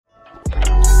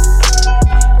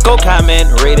Go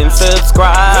comment, rate, and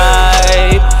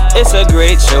subscribe. It's a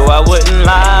great show, I wouldn't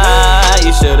lie.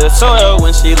 You should've saw her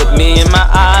when she looked me in my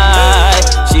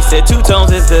eye. She said Two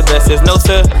Tones is the best, there's no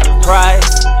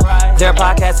surprise. Their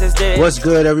podcast is dead. What's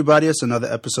good, everybody? It's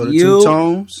another episode of Two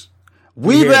Tones.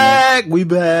 We back. We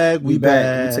back. We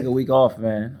took a week off,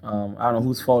 man. I don't know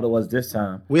whose fault it was this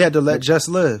time. We had to let Jess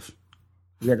live.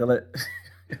 We had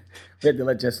to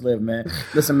let Jess live, man.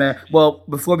 Listen, man. Well,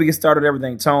 before we get started with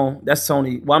everything, Tone, that's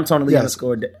Tony. Well, I'm Tony Lee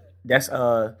underscore. That's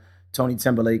Tony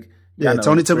Timberlake. Yeah,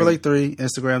 Tony Timberlake 3,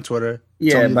 Instagram, Twitter.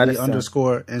 Yeah, Tony Lee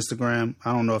underscore Instagram.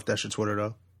 I don't know if that's your Twitter,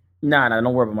 though. Nah,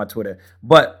 don't worry about my Twitter.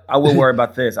 But I will worry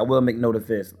about this. I will make note of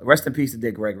this. Rest in peace to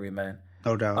Dick Gregory, man.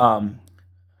 No doubt.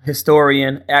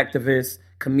 Historian, activist,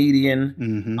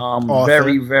 comedian,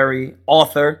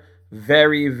 author.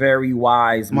 very, very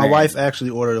wise man. My wife actually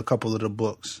ordered a couple of the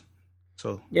books.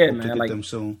 So yeah, hope man, to get them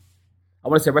soon. I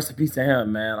want to say rest in peace to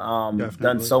him, man.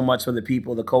 Done so much for the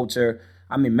people, the culture.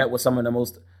 I mean, met with some of the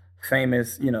most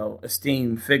famous,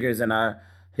 esteemed figures in our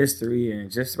history,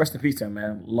 and just rest in peace to him,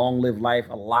 man. Long live life,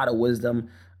 a lot of wisdom,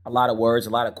 a lot of words,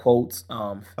 a lot of quotes,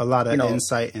 a lot of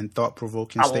insight and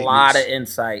thought-provoking statements. A lot of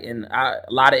insight and a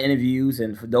lot of interviews.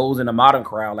 And for those in the modern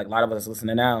crowd, like a lot of us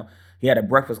listening now, he had a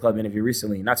Breakfast Club interview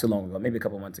recently, not too long ago, maybe a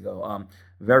couple months ago.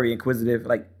 Very inquisitive,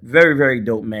 like very, very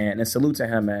dope, man. And salute to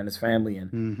him, man, his family,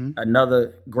 and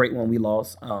another great one we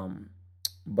lost.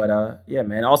 But yeah,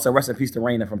 man. Also, rest in peace to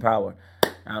Raina from Power.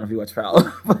 I don't know if you watch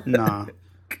Power. Nah.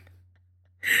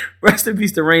 Rest in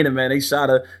peace to Raina, man. They shot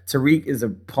her. Tariq is a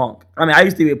punk. I mean, I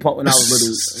used to be a punk when I was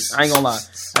little. I ain't gonna lie.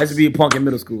 I used to be a punk in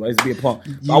middle school. I used to be a punk.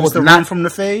 I was not from the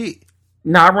fade.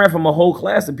 Nah, I ran from a whole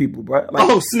class of people, bro. Like,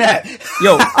 oh snap!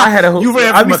 Yo, I had a whole. You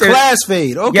ran from a class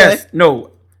fade. Okay. Yes. No.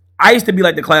 I used to be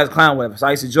like the class clown, whatever. So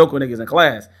I used to joke with niggas in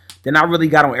class. Then I really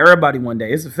got on everybody one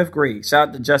day. It's the 5th grade. Shout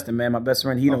out to Justin, man, my best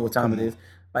friend. He know what time it is.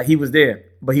 Like, he was there,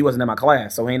 but he wasn't in my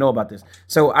class, so he ain't know about this.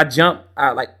 So I jumped.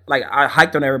 I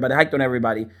hiked on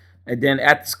everybody. And then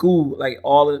at the school,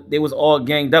 they was all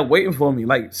ganged up waiting for me.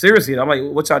 Like, seriously, I'm like,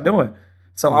 what y'all doing?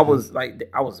 So I was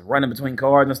running between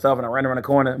cars and stuff, and I ran around the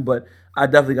corner, but I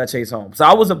definitely got chased home. So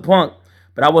I was a punk,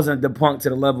 but I wasn't the punk to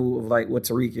the level of like what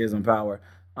Tariq is in Power.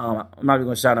 I'm not even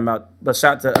gonna shout him out, but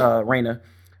shout to Raina,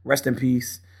 rest in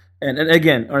peace. And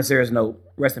again, on a serious note,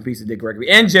 rest in peace to Dick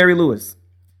Gregory and Jerry Lewis,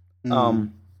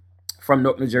 from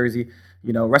Newark, New Jersey.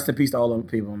 Rest in peace to all them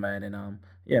people, man. And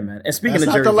yeah, man. And speaking of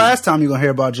Jersey, not the last time you're gonna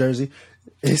hear about Jersey.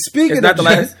 Speaking of the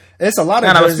last. It's a lot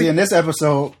of Jersey in this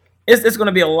episode. It's going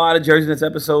to be a lot of Jersey in this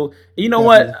episode. You know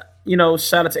what?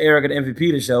 Shout out to Eric at the MVP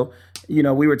of the show.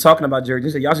 We were talking about Jersey.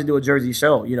 He said, y'all should do a Jersey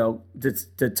show,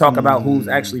 to talk about who's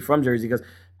actually from Jersey. Because a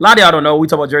lot of y'all don't know. We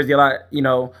talk about Jersey a lot,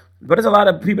 but there's a lot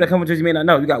of people that come from Jersey you may not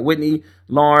know. You got Whitney,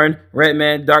 Lauren,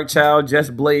 Redman, Darkchild,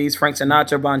 Jess Blaze, Frank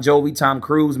Sinatra, Bon Jovi, Tom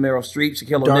Cruise, Meryl Streep,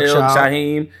 Shaquille O'Neal,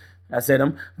 Shaheem. I said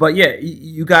them. But yeah,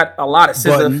 you got a lot of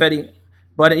SZA, Fetty.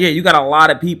 But yeah, you got a lot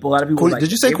of people.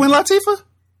 Did you say Queen Latifah?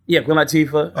 Yeah, Queen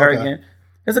Latifah, her again.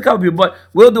 There's a couple people, but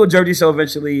we'll do a Jersey show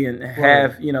eventually and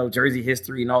have, Jersey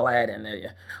history and all that. And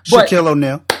yeah. But, Shaquille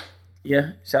O'Neal.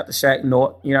 Yeah, shout out to Shaq,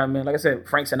 North. You know what I mean? Like I said,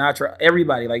 Frank Sinatra,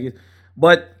 everybody.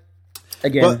 But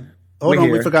again, hold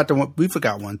on, we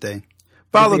forgot one thing.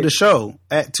 Follow the show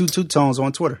at Two Tones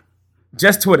on Twitter.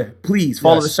 Just Twitter. Please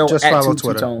follow the show at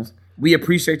Two Tones. We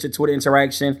appreciate your Twitter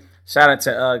interaction. Shout out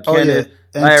to Kenneth,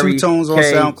 and Larry, 2 Tones on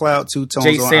SoundCloud, 2 Tones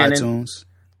Jay on Sannon, iTunes.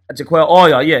 Jaquel, all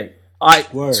y'all, yeah. All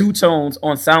right, Word. 2 Tones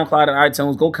on SoundCloud and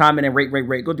iTunes. Go comment and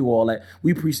rate. Go do all that.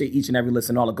 We appreciate each and every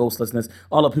listener, all the ghost listeners,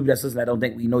 all the people that's listening that don't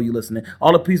think we know you listening,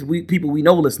 all the people we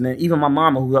know listening, even my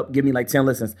mama who helped give me like 10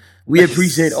 listens. We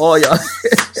appreciate all y'all.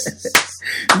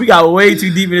 We got way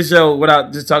too deep in the show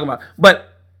without just talking about. But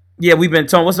yeah, we've been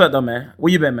Tone. What's up though, man?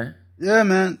 Where you been, man? Yeah,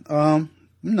 man.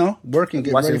 Working,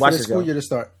 getting ready for the school year to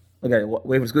start. Okay,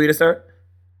 wait for the school year to start?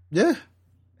 Yeah.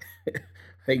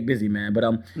 Fake busy, man. But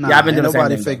yeah, I've been doing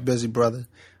nobody the same fake busy, brother.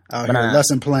 Out here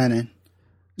lesson planning,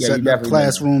 setting up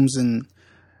classrooms and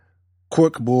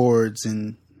cork boards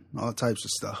and all types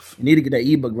of stuff. You need to get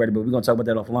that ebook ready, but we're gonna talk about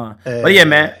that offline. But yeah,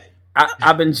 man,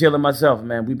 I've been chilling myself,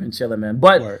 man. We've been chilling, man.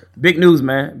 But big news,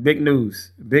 man. Big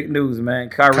news, man.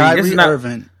 Kyrie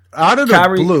Irving out of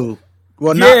the blue.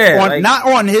 Well, not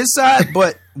on his side,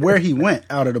 but where he went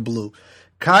out of the blue.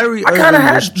 Kyrie Irving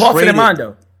was traded. Boston in mind,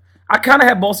 though. I kind of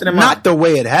had Boston in mind. Not the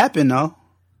way it happened, though.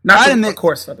 Of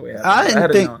course, not the way it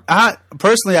happened. I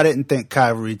didn't think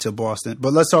Kyrie to Boston.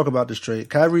 But let's talk about this trade.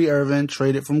 Kyrie Irving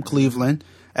traded from Cleveland.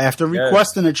 After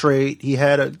requesting a trade, he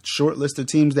had a short list of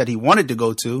teams that he wanted to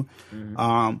go to.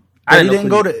 But he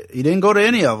didn't go to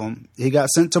any of them. He got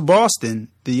sent to Boston,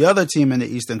 the other team in the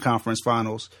Eastern Conference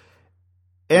Finals.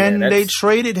 And they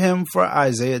traded him for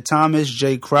Isaiah Thomas,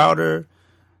 Jay Crowder,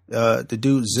 the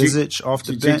dude Zizic off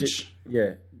the bench.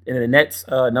 Yeah. And the Nets,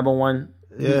 number one.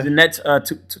 Yeah. The Nets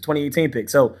 2018 pick.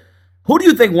 So who do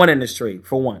you think won in this trade,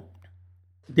 for one?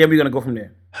 Then we're going to go from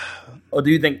there. Or do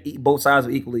you think both sides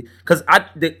are equally? Because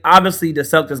obviously the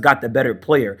Celtics got the better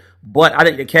player, but I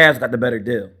think the Cavs got the better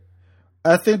deal.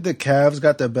 I think the Cavs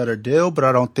got the better deal, but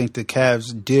I don't think the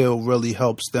Cavs deal really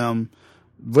helps them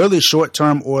really short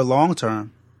term or long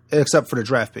term, except for the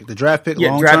draft pick. The draft pick,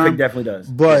 long draft term, pick definitely does.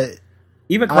 But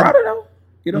even Crowder though,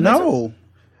 you don't know.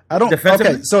 I don't.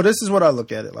 Okay, so this is what I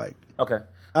look at it like. Okay,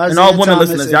 and all women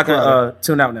listeners, y'all can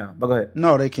tune out now. But go ahead.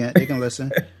 No, they can't. They can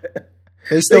listen.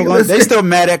 They still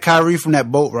mad at Kyrie from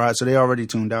that boat ride, so they already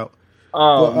tuned out.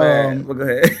 Oh man, well, go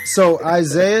ahead. So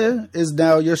Isaiah is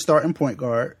now your starting point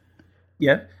guard.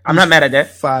 Yeah, I'm not mad at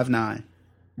that. 5'9".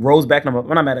 Rose back number. I'm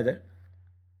not mad at that.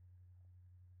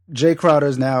 Jay Crowder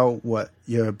is now what,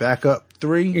 your backup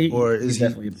 3, or is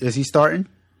he starting?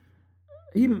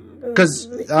 Because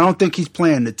I don't think he's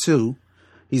playing the 2.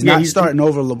 He's not starting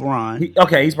over LeBron.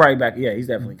 He's probably back. Yeah, he's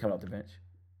definitely coming off the bench.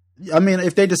 I mean,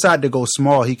 if they decide to go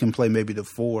small, he can play maybe the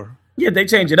 4. Yeah, if they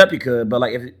change it up, he could. But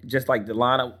like, if just like the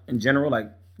lineup in general,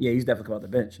 like, yeah, he's definitely coming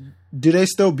off the bench. Do they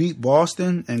still beat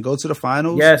Boston and go to the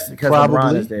finals? Yes, because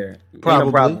LeBron is there.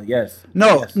 Probably. Yes.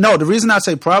 No. The reason I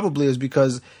say probably is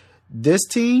because this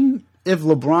team, if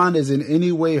LeBron is in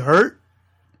any way hurt,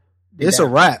 it's a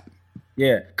wrap.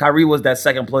 Yeah, Kyrie was that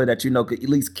second player that could at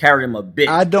least carry him a bit.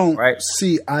 I don't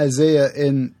see Isaiah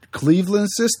in Cleveland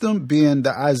system being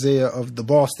the Isaiah of the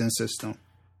Boston system.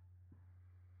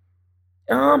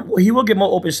 Well, he will get more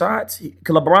open shots.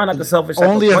 Because LeBron not the selfish type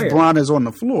only of player. If Bron is on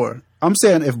the floor. I'm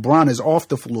saying if Bron is off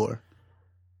the floor.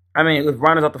 I mean, if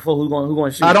Bron is off the floor, who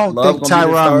going to shoot? I don't think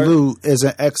Tyronn Lue is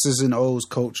an X's and O's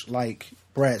coach like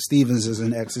Brad Stevens is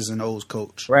an X's and O's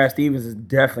coach. Brad Stevens is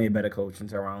definitely a better coach than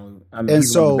Tyronn Lue. I mean, and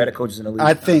he's one of the better coaches in the league.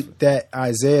 I think that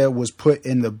Isaiah was put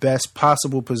in the best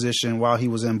possible position while he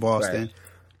was in Boston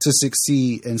to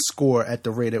succeed and score at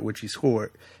the rate at which he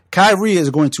scored. Kyrie is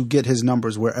going to get his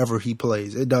numbers wherever he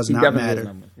plays. It does not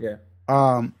matter. Yeah.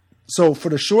 So for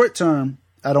the short term,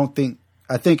 I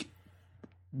think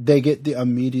they get the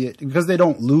immediate, because they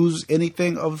don't lose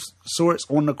anything of sorts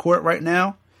on the court right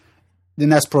now. Then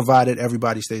that's provided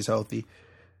everybody stays healthy.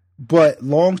 But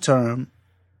long term,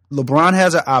 LeBron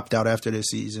has an opt out after this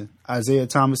season. Isaiah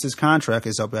Thomas's contract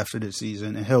is up after this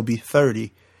season, and he'll be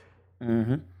 30.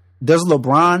 Mm-hmm. Does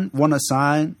LeBron want to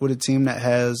sign with a team that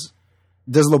has?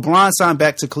 Does LeBron sign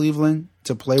back to Cleveland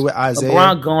to play with Isaiah?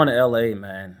 LeBron going to LA,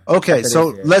 man. Okay,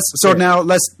 so now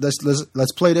let's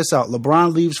play this out.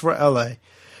 LeBron leaves for LA.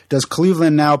 Does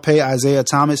Cleveland now pay Isaiah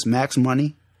Thomas max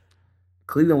money?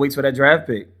 Cleveland waits for that draft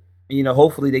pick.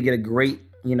 Hopefully they get a great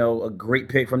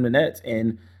pick from the Nets,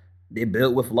 and they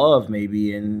build with Love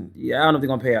maybe. And I don't know if they're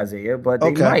gonna pay Isaiah, but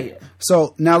they might.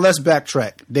 So now let's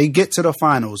backtrack. They get to the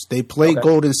finals. They play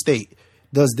Golden State.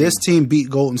 Does this team beat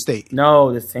Golden State?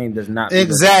 No, this team does not.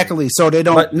 Exactly. So they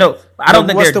don't. But no, I don't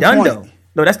think they're done though.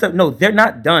 No, they're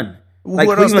not done.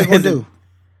 What else they gonna do?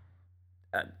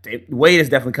 Wade is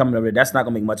definitely coming over there. That's not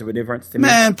gonna make much of a difference to me.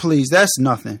 Man, please, that's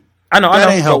nothing. I know. That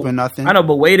ain't helping nothing. I know,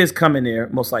 but Wade is coming there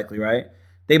most likely, right?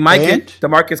 They might get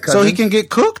DeMarcus Cousins, so he can get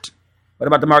cooked. What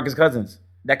about DeMarcus Cousins?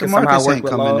 That can somehow work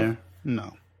with Love. There.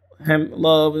 No,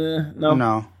 Love.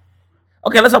 No.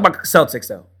 Okay, let's talk about Celtics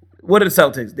though. What are the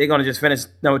Celtics? They're gonna just finish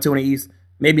number 2 in the East,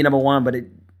 maybe number 1, but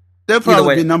they'll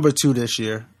probably be number 2 this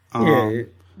year.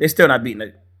 They're still not beating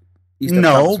it.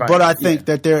 No, but I think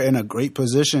that they're in a great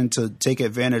position to take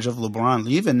advantage of LeBron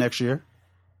leaving next year.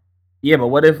 Yeah, but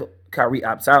what if Kyrie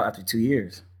opts out after 2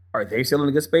 years? Are they still in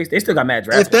a good space? They still got mad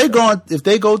draft picks. If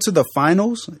they go to the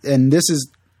finals, and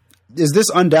is this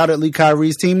undoubtedly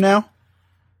Kyrie's team now?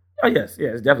 Oh yes,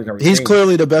 it's definitely Kyrie's He's team.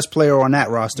 Clearly the best player on that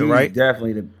roster, right?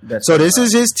 Definitely the best. So this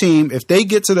is his team. If they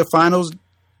get to the finals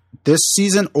this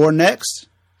season or next,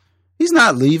 he's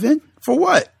not leaving. For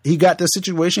what? He got the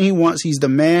situation he wants. He's the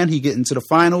man. He getting to the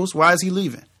finals. Why is he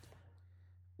leaving?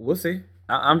 We'll see.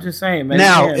 I'm just saying, man.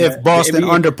 Now, if Boston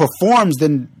underperforms,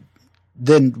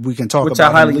 then we can talk about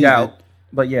I highly doubt.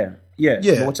 But yeah.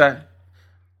 But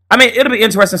I mean, it'll be an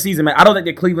interesting season, man. I don't think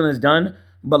that Cleveland is done,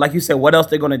 but like you said, what else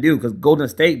they're going to do? Because Golden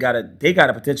State got a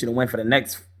potential to win for the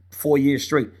next 4 years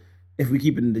straight if we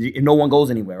keep it. If no one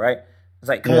goes anywhere, right? It's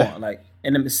like, come on, like,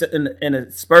 and the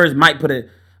Spurs might put a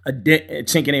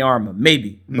chink in their armor,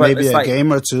 maybe a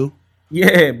game or two.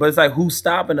 Yeah, but it's like, who's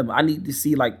stopping them? I need to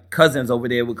see like Cousins over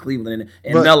there with Cleveland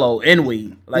and Melo and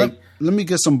Wade. Like, let me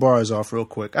get some bars off real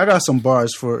quick. I got some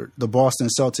bars for the Boston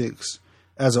Celtics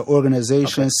as an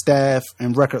organization, staff,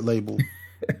 and record label.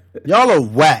 Y'all are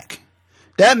whack.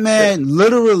 That man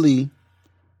literally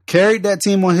carried that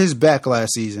team on his back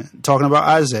last season. Talking about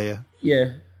Isaiah.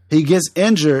 Yeah. He gets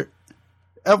injured.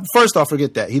 First off,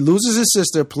 forget that. He loses his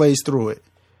sister, plays through it.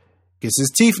 Gets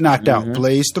his teeth knocked out,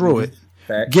 plays through it.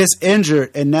 Fact. Gets injured,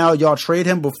 and now y'all trade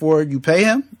him before you pay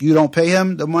him? You don't pay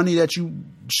him the money that you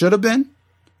should have been?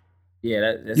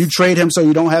 Yeah, that's... You trade him so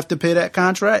you don't have to pay that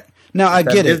contract? Now, I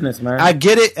get business, it. Man. I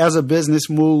get it as a business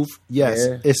move. Yes,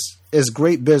 it's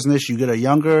great business. You get a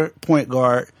younger point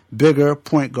guard, bigger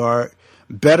point guard,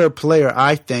 better player,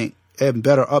 I think, and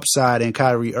better upside in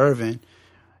Kyrie Irving.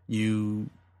 You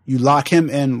lock him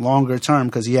in longer term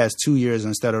because he has 2 years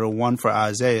instead of the one for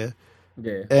Isaiah.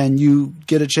 Yeah. And you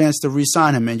get a chance to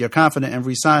re-sign him, and you're confident in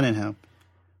re-signing him.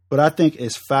 But I think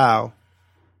it's foul.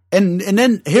 And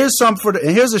then here's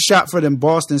a shot for them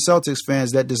Boston Celtics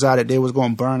fans that decided they was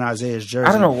going to burn Isaiah's jersey.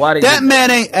 I don't know why that man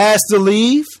ain't asked to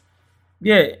leave.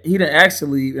 Yeah, he didn't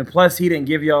actually, and plus he didn't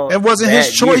give y'all. It wasn't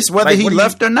his choice whether he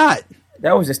left or not.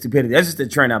 That was just stupidity. That's just a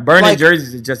trend now. Burning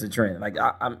jerseys is just a trend. Like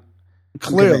I'm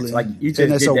clearly, like you just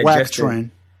and it's a whack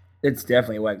trend. It's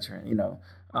definitely a whack trend.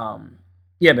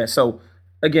 Yeah, man. So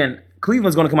again,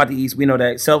 Cleveland's going to come out the East. We know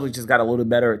that. Celtics just got a little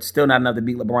better. It's still not enough to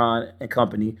beat LeBron and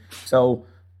company. So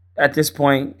at this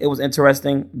point, it was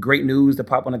interesting. Great news to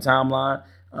pop on the timeline.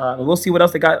 We'll see what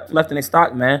else they got left in their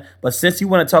stock, man. But since you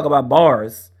want to talk about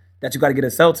bars that you got to get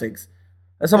at Celtics,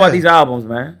 let's talk about these albums,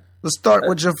 man. Let's start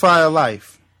with Jafar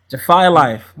Life. Jafar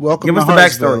Life. Welcome Give to us the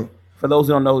Hartsville. backstory for those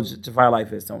who don't know who Jafar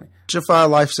Life is, Tony. Jafar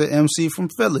Life's an MC from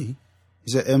Philly.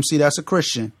 He's an MC that's a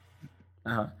Christian.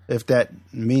 If that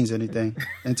means anything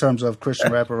in terms of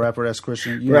Christian rapper that's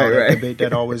Christian. You know, that debate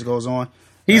that always goes on.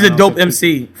 He's a dope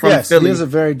MC from Philly. He is a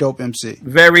very dope MC.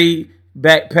 Very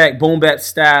backpack, boom bap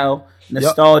style,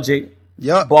 nostalgic,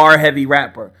 bar heavy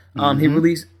rapper. He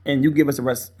released, and you give us the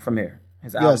rest from here.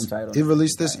 His album title. He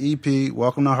released this EP,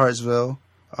 Welcome to Hartsville.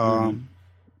 I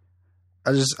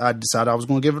decided I was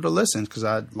going to give it a listen because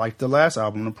I liked the last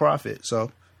album, The Prophet.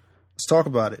 So let's talk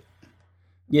about it.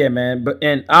 Yeah, man.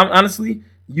 I'm honestly,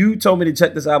 you told me to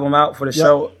check this album out for the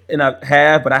show, and I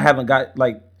have, but I haven't got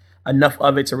like enough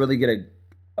of it to really get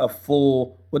a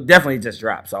full. Well, definitely just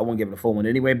dropped, so I won't give it a full one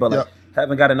anyway. But like,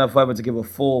 haven't got enough of it to give a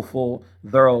full,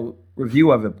 thorough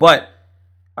review of it. But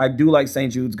I do like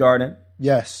St. Jude's Garden.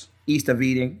 Yes. East of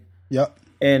Eating. Yep.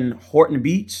 And Horton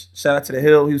Beach. Shout out to the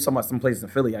Hill. He was talking about some place in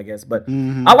Philly, I guess. But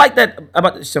I like that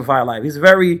about the Jafar Life. He's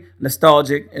very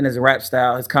nostalgic in his rap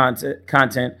style, his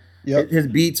content. Yep. His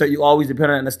beats you always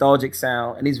depend on a nostalgic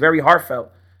sound, and he's very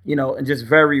heartfelt, and just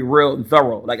very real and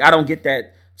thorough. Like I don't get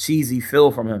that cheesy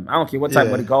feel from him. I don't care what type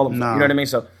of what he call him. You know what I mean?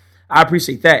 So I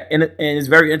appreciate that, and it's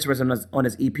very interesting on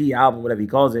his EP album, whatever he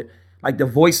calls it, like the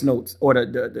voice notes or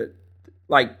the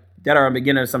like that are in the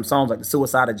beginning of some songs, like the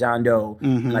Suicide of John Doe,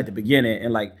 and like the beginning,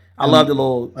 and like I love the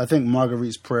little. I think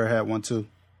Marguerite's Prayer had one too.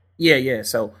 Yeah.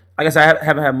 So I guess I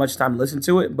haven't had much time to listen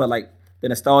to it, but like. The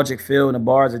nostalgic feel and the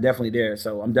bars are definitely there,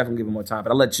 so I'm definitely giving more time.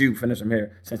 But I'll let you finish from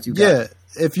here since you got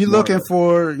if you're looking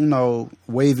for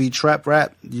wavy trap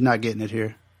rap, you're not getting it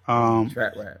here.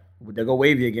 Trap rap, they go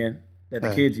wavy again that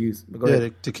the kids use. But go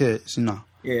ahead. The kids,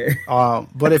 Yeah.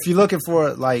 But if you're looking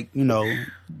for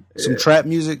some trap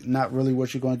music, not really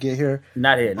what you're gonna get here.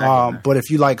 Not here. But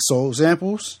if you like soul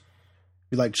samples,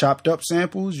 you like chopped up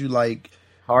samples, you like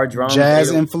hard drums, jazz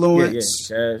influence,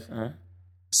 jazz.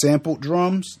 Sampled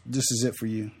drums, this is it for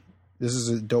you. This is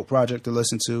a dope project to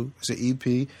listen to. It's an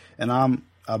EP, and I'm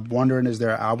wondering, is there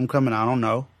an album coming? I don't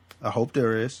know. I hope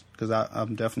there is, because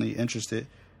I'm definitely interested.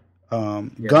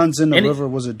 Guns in the River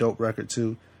was a dope record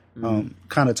too.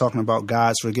 Kind of talking about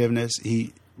God's forgiveness.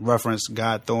 He referenced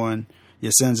God throwing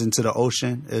your sins into the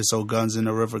ocean, and so Guns in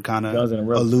the River kind of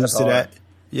alludes to that.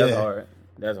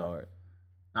 That's hard.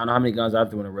 I don't know how many guns I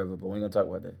threw in the river, but we ain't gonna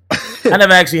talk about that. I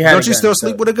never actually had. Don't you still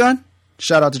sleep with a gun?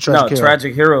 Shout out to Tragic Hero.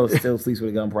 Tragic Hero still sleeps with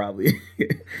a gun, probably.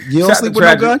 You don't sleep with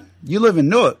no gun? You live in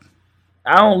Newark.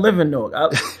 I don't live in Newark.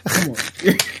 Come on.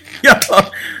 Yo,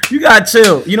 you gotta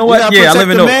chill. You know what? I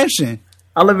live in Newark. Mansion.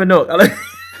 I live in Newark. I live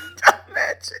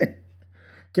mansion.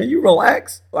 Can you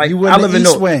relax? Like you in I live the in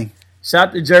East Newark. Wing. Shout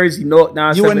out to Jersey, Newark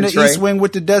 973. You in the East Wing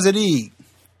with the Desert Eagle.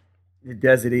 The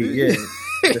Desert Eagle,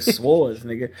 yeah. The Swords,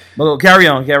 nigga. But carry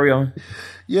on.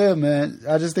 Yeah, man.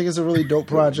 I just think it's a really dope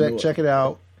project. Check it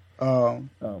out.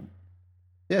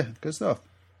 Yeah, good stuff.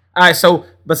 All right, so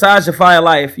besides Jafar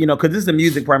Life, because this is a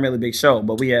music primarily big show,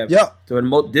 but we have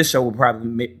this show will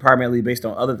probably primarily based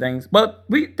on other things, but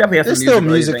we definitely have some music. Still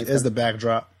music as the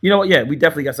backdrop. You know what? Yeah, we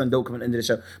definitely got some dope coming into the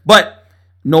show. But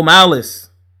No Malice,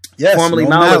 formerly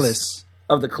No Malice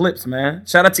of the Clips, man.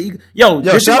 Shout out to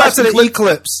shout out to the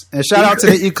Eclipse, and shout out to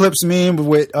the Eclipse meme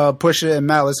with Pusha and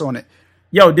Malice on it.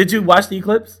 Yo, did you watch the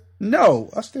Eclipse? No,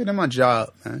 I stayed in my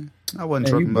job, man. I wasn't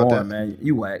Man, you tripping about boring, that. man.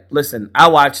 You whack. Listen, I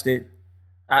watched it.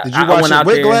 Did you watch it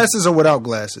with glasses or without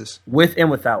glasses? With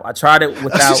and without. I tried it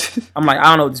without. I'm like, I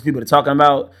don't know what these people are talking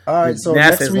about. All right, so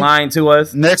NASA's lying to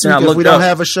us. Next week, if we don't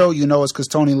have a show, you know it's because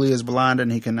Tony Lee is blind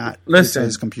and he cannot get to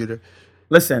his computer.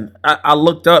 Listen, I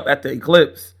looked up at the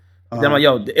eclipse. Then I'm like,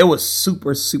 yo, it was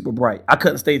super, super bright. I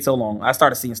couldn't stay so long. I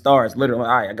started seeing stars. Literally,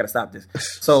 all right, I got to stop this.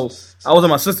 So I was on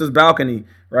my sister's balcony,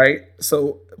 right?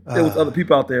 So there was other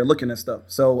people out there looking at stuff.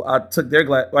 So I took their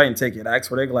glass. Well, I didn't take it. I asked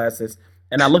for their glasses.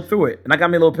 And I looked through it, and I got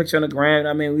me a little picture on the gram.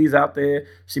 I mean, we was out there.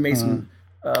 She made some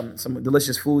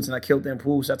delicious foods, and I killed them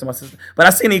pool. Shout out to my sister. But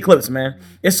I seen the eclipse, man.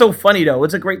 It's so funny though.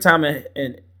 It's a great time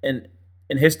in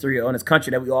history or in this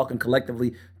country that we all can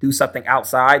collectively do something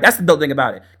outside. That's the dope thing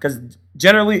about it, because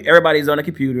generally everybody's on the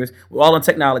computers. We're all on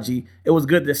technology. It was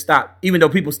good to stop, even though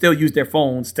people still use their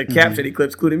phones to capture the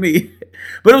eclipse, including me.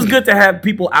 But it was good to have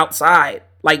people outside,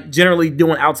 like generally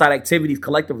doing outside activities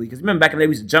collectively. Because remember back in the day,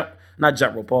 we used to not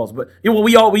jump rope, pause, but we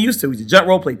used to. We used to jump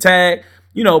rope, play tag,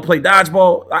 play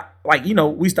dodgeball.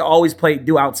 We used to always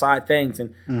do outside things,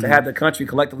 and to have the country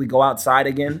collectively go outside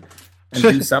again and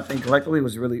do something collectively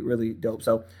was really, really dope.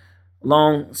 So,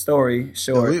 long story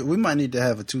short, we might need to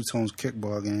have a Two Tones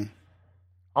kickball game.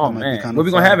 Oh man, where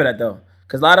we gonna have it at though?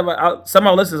 Because a lot of some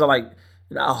of our listeners are like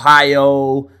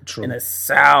Ohio, in the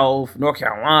South, North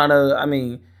Carolina. I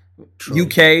mean,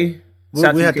 UK. We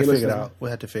have to figure it out. We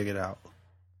have to figure it out.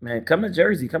 Man, come to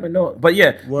Jersey, come to North. But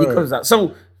yeah, he comes out.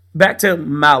 So back to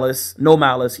Malice, No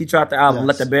Malice. He dropped the album,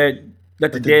 Yes.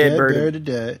 Let the Dead Bury the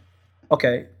Dead.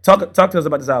 Okay, talk to us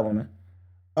about this album, man.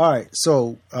 All right,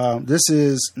 so this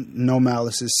is No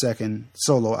Malice's second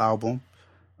solo album.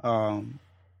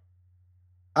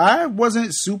 I wasn't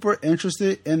super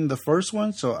interested in the first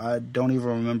one, so I don't even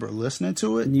remember listening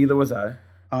to it. Neither was I.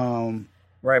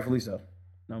 Rightfully so.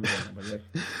 No, I'm joking,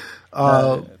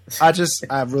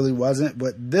 I really wasn't,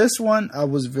 but this one I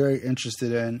was very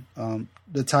interested in.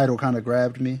 The title kind of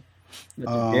grabbed me.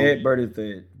 The Dead Bird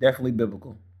is definitely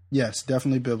biblical. Yes,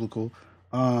 definitely biblical.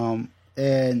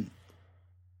 And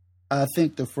I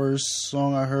think the first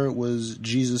song I heard was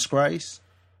Jesus Christ.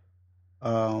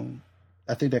 I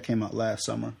think that came out last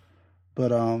summer.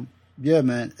 But yeah,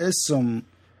 man, it's some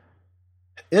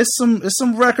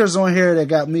records on here that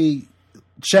got me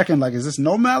checking, like, is this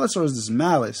No Malice or is this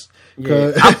Malice?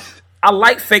 Yeah. I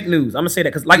like Fake News. I'm gonna say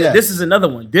that because this is another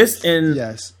one. This and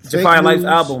Define Life's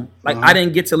album. Like I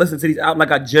didn't get to listen to these albums.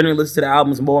 Like I generally listen to the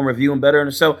albums more and review them better in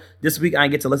the show. This week I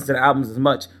didn't get to listen to the albums as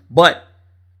much. But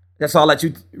that's all that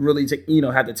you really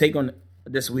have to take on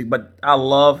this week. But I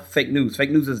love Fake News.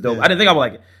 Fake News is dope. I didn't think I would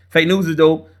like it. Fake News is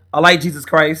dope. I like Jesus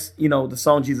Christ. The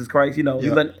song Jesus Christ.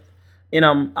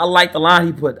 I like the line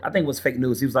he put. I think it was Fake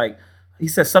News. He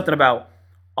said something about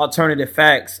alternative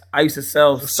facts. I used to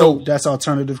sell soap. That's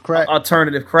alternative crack.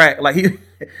 Alternative crack. Like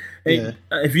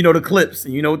if you know the clips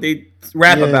and you know what they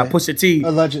rap about, Pusha T.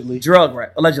 Allegedly. Drug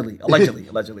rap. Allegedly,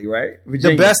 right?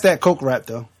 Virginia. The best at coke rap,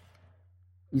 though.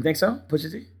 You think so?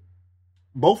 Pusha T?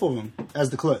 Both of them as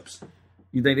the clips.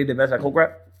 You think they the best at coke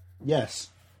rap? Yes.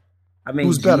 I mean,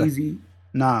 who's better? Jeezy.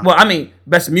 Nah. Well, I mean,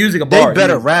 best music of they bars.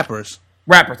 Better rappers.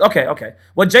 Rappers. Okay.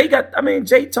 Well, Jay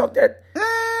talked that.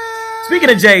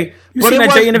 Speaking of Jay, you seen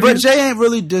that Jay interview? But Jay ain't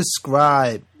really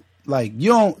described. Like,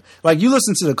 you don't, like, you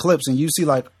listen to the clips and you see,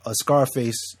 like, a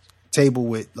Scarface table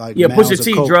with, like, Pusha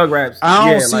T drug raps.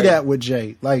 I don't see that with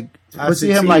Jay. Like, I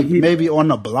see him, maybe on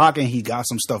the block and he got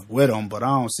some stuff with him, but I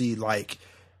don't see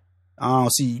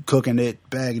you cooking it,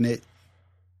 bagging it.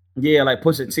 Yeah, like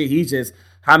Pusha T, he just,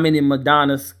 how many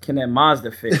Madonnas can that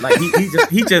Mazda fit? Like,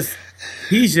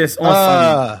 he's just on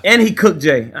something. And he cooked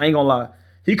Jay. I ain't gonna lie.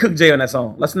 He cooked Jay on that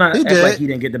song. Let's not act like he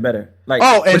didn't get the better. Like,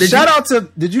 and shout out to,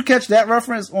 did you catch that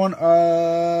reference on,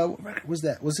 what record was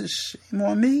that? Was it Shame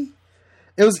on Me?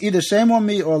 It was either Shame on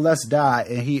Me or Let's Die.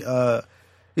 And he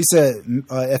said,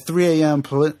 at 3 a.m.,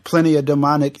 plenty of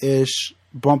demonic-ish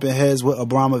bumping heads with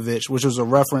Abramovich, which was a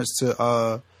reference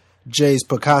to Jay's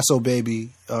Picasso Baby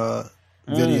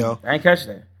video. I ain't catch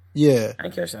that. Yeah. I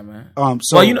ain't catch that, man.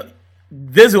 So,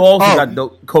 Thizzle also got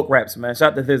dope coke raps, man.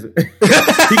 Shout out to Thizzle.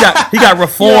 he got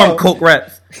reformed coke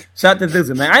raps. Shout out to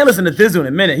Thizzle, man. I ain't listened to Thizzle in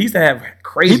a minute. He used to have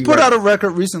crazy. He put out a record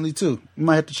recently too. You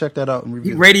might have to check that out and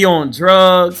review. Radio on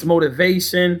Drugs,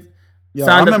 Motivation.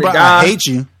 I remember I Hate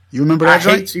You. You remember that?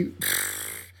 I Hate You.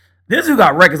 Thizzle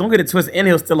got records. Don't get it twisted. And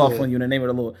he'll still off on you in the name of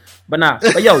the Lord. But nah.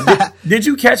 But yo, did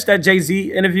you catch that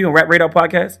Jay-Z interview on Rap Radar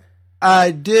podcast?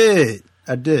 I did.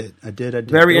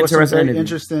 Very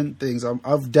interesting things. I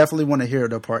definitely want to hear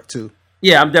the part 2.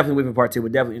 Yeah, I'm definitely waiting for part 2.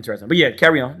 But definitely interesting. But yeah,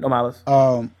 carry on. No malice.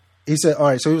 He said, all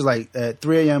right, so he was like, at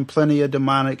 3 a.m., plenty of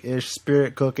demonic-ish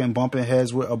spirit cooking, bumping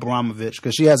heads with Abramovich.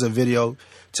 Because she has a video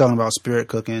telling about spirit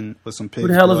cooking with some pigs. Who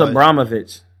the hell is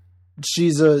Abramovich?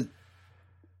 She's a...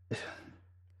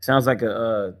 Sounds like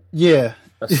a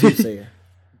soothsayer.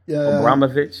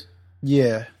 Abramovich?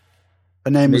 Yeah.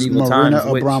 Her name is Marina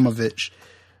Abramovich.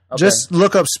 Okay. Just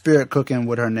look up spirit cooking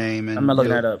with her name. And I'm not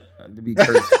looking that up, to be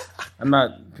cursed. I'm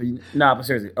not... Nah, but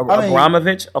seriously.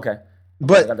 Abramovich? Okay.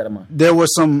 But there were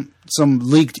some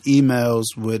leaked emails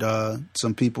with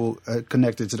some people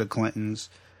connected to the Clintons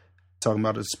talking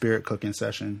about a spirit cooking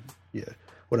session. Yeah,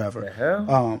 whatever. The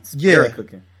hell? Spirit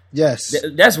cooking. Yes,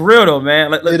 that's real though,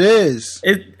 man. Like, it is.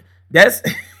 That's.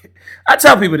 I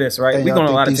tell people this, right? We going on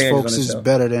a lot of tangents on this show. These folks is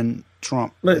better than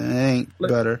Trump. It ain't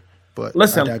better, but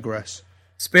listen, I digress.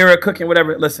 Spirit cooking,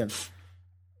 whatever. Listen,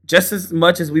 just as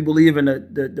much as we believe in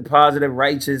the positive,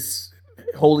 righteous,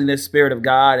 holiness, spirit of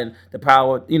God, and the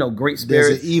power, great spirit.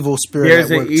 There's an evil spirit.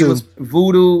 There's an evil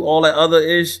voodoo, all that other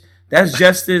ish. That's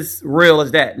just as real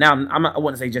as that. Now, I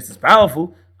wouldn't say just as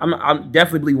powerful. I'm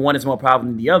definitely believe one is more powerful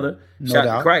than the other. Shout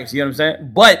out to Christ. You know what I'm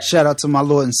saying? But shout out to my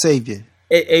Lord and Savior.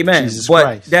 Amen. Jesus but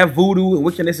Christ. That voodoo and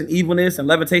wickedness and evilness and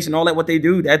levitation, all that what they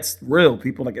do, that's real.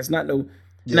 People it's not no.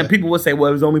 Yeah. And then people would say, "Well,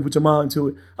 it was only put your mind to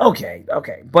it." Okay,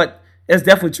 but it's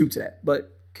definitely true to that.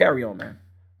 But carry on, man.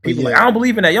 People I don't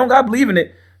believe in that. You don't gotta believe in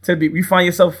it to be. You find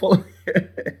yourself full.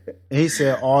 He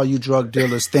said, "All you drug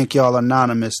dealers think y'all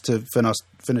anonymous." To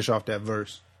finish off that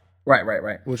verse.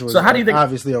 Right. Which was so how do you think,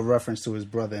 obviously a reference to his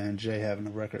brother and Jay having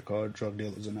a record called "Drug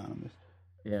Dealers Anonymous."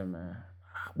 Yeah, man.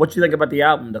 What you think about the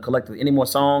album, the collective? Any more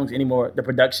songs? Any more the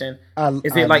production?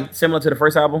 Is it similar to the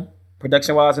first album,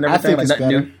 production wise and everything? I think it's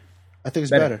better. New? I think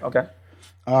it's better. Okay.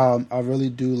 I really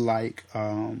do like.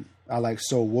 I like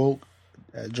 "So Woke."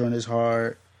 Joint is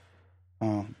hard.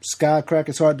 Skycrack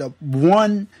is hard. The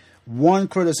one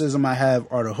criticism I have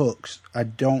are the hooks. I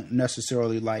don't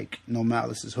necessarily like No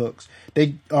Malice's hooks.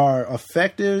 They are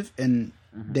effective and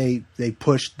they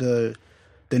push the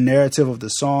narrative of the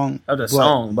song.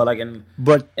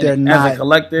 But they're not as a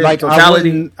collective like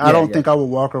totality. I don't think I would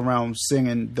walk around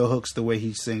singing the hooks the way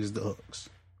he sings the hooks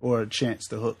or chants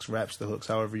the hooks, raps the hooks,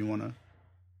 however you want to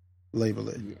label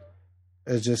it. Yeah.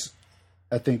 It's just.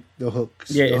 I think the hooks.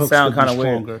 Yeah, it sounds kind of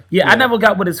weird. Yeah, I never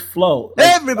got with his flow.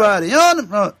 Everybody on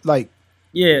the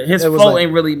his flow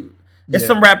ain't really. It's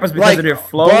some rappers because of their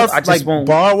flow. I just won't.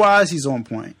 Bar wise, he's on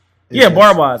point.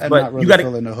 Bar wise, but not really you got to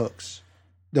fill in the hooks.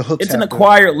 The hooks. It's an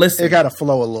acquired listen. It got to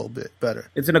flow a little bit better.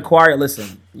 It's an acquired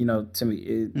listen. To me,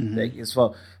 it's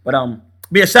flow. But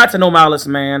be a shout to No Malice,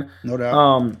 man. No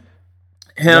doubt.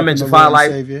 Him and Jafar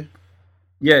Light.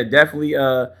 Yeah, definitely.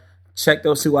 Check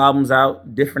those two albums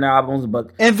out. Different albums,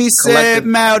 but Envy said,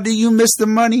 "Mal, do you miss the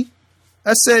money?"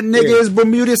 I said, "Nigga, is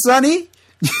Bermuda sunny?"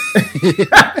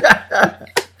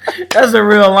 That's a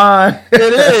real line.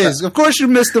 It is. Of course, you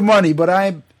miss the money, but I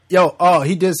ain't.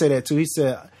 He did say that too. He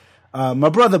said, "My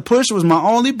brother Push was my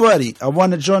only buddy. I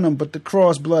wanted to join him, but the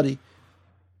cross bloody."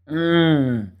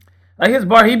 Like his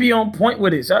bar, he be on point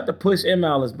with it. Shout out to Push and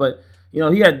Malice, but.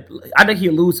 I think he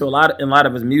alludes to a lot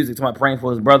of his music, to my praying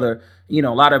for his brother. A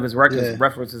lot of his records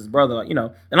reference his brother. And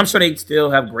I'm sure they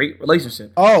still have great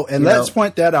relationship. Oh, and let's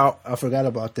point that out. I forgot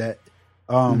about that.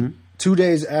 2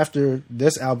 days after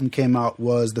this album came out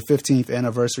was the 15th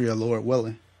anniversary of Lord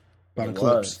Willing by the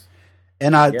Clips.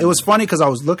 And it was funny because I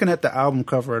was looking at the album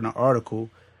cover in an article,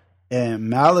 and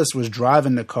Malice was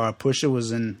driving the car. Pusha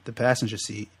was in the passenger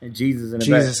seat, and Jesus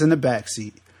in the back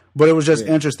seat. But it was just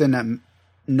interesting that.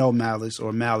 No Malice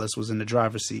or Malice was in the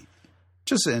driver's seat.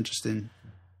 Just interesting.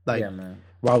 Man.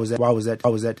 Why was that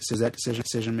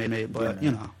decision made? But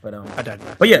I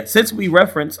digress. But yeah, since we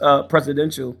referenced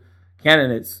presidential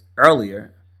candidates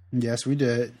earlier, yes, we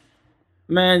did.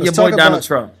 Man, your boy Donald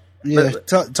Trump. Yeah,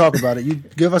 talk about it. You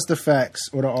give us the facts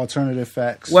or the alternative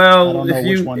facts. Well, I don't know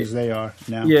which ones they are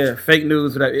now. Yeah, fake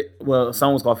news.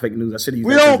 Someone's called fake news. I should have used.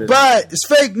 We don't buy it. It's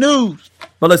fake news.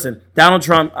 But listen, Donald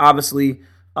Trump obviously.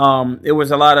 There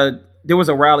was a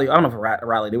rally. I don't know if a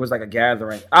rally. There was like a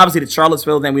gathering. Obviously, the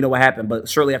Charlottesville thing, we know what happened. But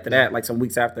shortly after that, like some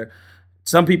weeks after,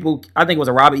 some people, I think it was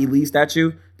a Robert E. Lee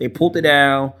statue. They pulled it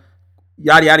down,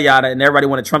 yada, yada, yada, and everybody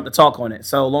wanted Trump to talk on it.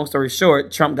 So long story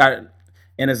short, Trump got it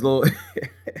in his little...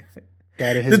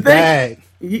 got in his bag.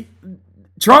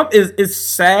 Trump is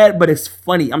sad, but it's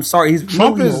funny. I'm sorry,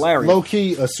 Trump really is hilarious. Low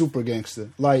key a super gangster.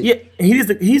 He's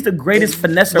the greatest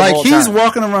finesser of all time. He's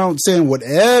walking around saying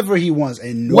whatever he wants,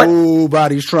 and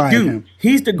nobody's trying him.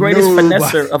 He's the greatest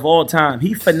finesser of all time.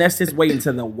 He finessed his way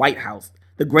into the White House,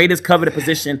 the greatest coveted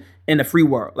position in the free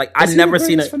world. I've never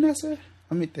seen a finesser.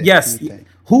 Yes,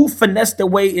 who finessed the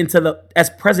way into as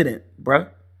president, bruh?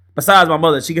 Besides my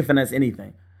mother, she can finesse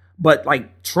anything. But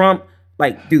like Trump,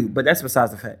 like dude, but that's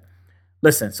besides the fact.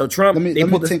 Listen, so Trump. Let me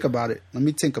think about it.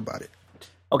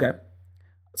 Okay.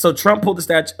 So Trump pulled the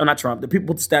statue, not Trump, the people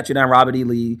put the statue down, Robert E.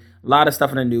 Lee, a lot of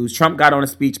stuff in the news. Trump got on a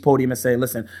speech podium and said,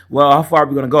 listen, well, how far are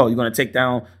we going to go? You're going to take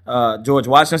down George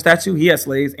Washington statue? He had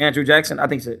slaves. Andrew Jackson, I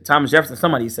think Thomas Jefferson,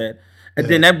 somebody said. And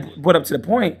then that put up to the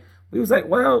point, we was like,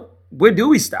 well, where do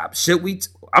we stop? Should we?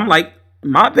 I'm like,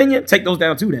 in my opinion, take those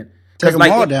down too then. Take them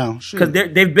all down. Because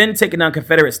they've been taking down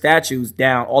Confederate statues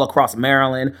down all across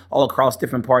Maryland, all across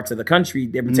different parts of the country.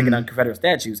 They've been taking down Confederate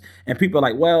statues. And people are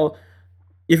like, well,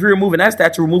 if you're removing that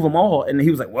statue, remove them all. And he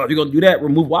was like, well, if you're going to do that,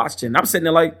 remove Washington. I'm sitting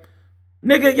there like,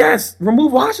 nigga, yes,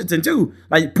 remove Washington too.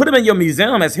 Like, put him in your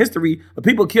museum as history. But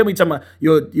people kill me talking about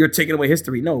you're taking away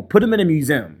history. No, put them in a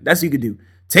museum. That's what you could do.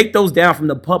 Take those down from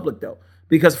the public, though.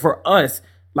 Because for us,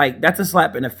 like, that's a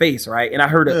slap in the face, right? And I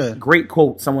heard a great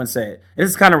quote someone said. And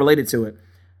this is kind of related to it.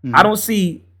 I don't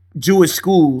see Jewish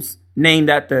schools named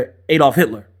after Adolf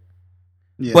Hitler.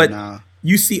 Yeah, but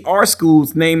you see our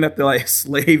schools named after like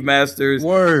slave masters,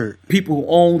 people who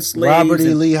own slaves. Robert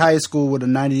E. Lee High School with a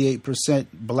 98%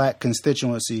 black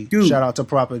constituency. Dude, shout out to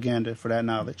propaganda for that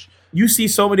knowledge. You see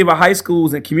so many of our high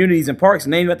schools and communities and parks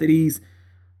named after these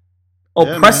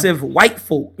oppressive white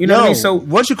folk. You know what I mean? So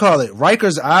what you call it?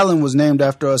 Rikers Island was named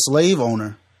after a slave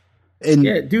owner. And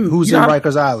who's in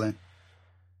Rikers Island?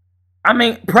 I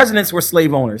mean, presidents were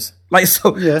slave owners. Like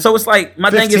so it's like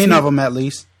my thing is 15 of them at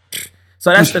least.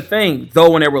 So that's the thing.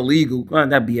 Though when they were legal, that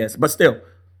BS. But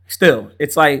still,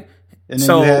 it's like. And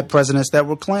then you had presidents that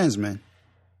were Klansmen.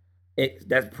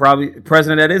 That's probably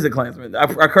president that is a Klansman.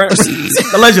 Our current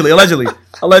allegedly,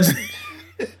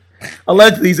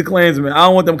 he's a Klansman. I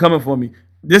don't want them coming for me.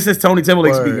 This is Tony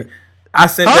Timberlake speaking. I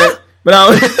said that,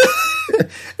 but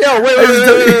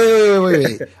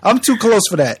wait. I'm too close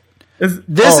for that.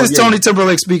 This is Tony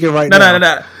Timberlake speaking right now. No. I don't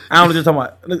know what you're talking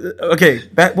about. Okay,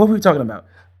 what were we talking about?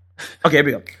 Okay, here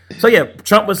we go. So yeah,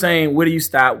 Trump was saying, where do you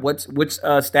stop? Which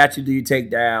statue do you take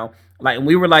down? Like, and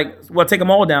we were like, well, take them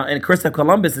all down. And Christopher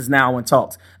Columbus is now in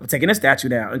talks of taking a statue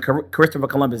down in Christopher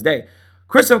Columbus Day.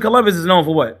 Christopher Columbus is known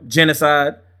for what?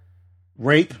 Genocide,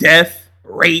 rape,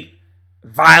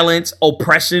 violence,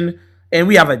 oppression. And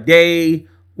we have a day,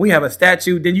 we have a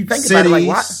statue. Then you think about it,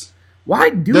 like, why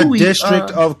do we? The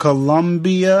District of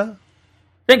Columbia.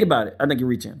 Think about it. I think you're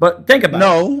reaching, but think about it.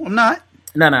 No, I'm not.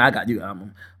 No, I got you.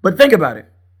 But think about it.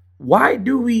 Why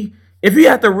do we? If we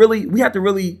have to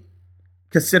really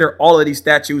consider all of these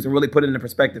statues and really put it into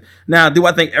perspective. Now, do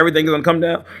I think everything is going to come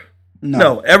down?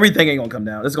 No, everything ain't going to come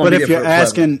down. It's going to be. But if you're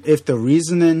asking if the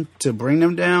reasoning to bring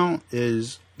them down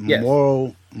is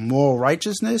moral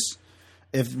righteousness,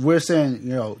 if we're saying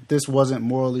this wasn't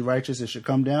morally righteous, it should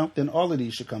come down, then all of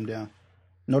these should come down,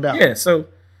 no doubt. Yeah. So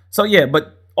yeah,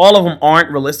 but. All of them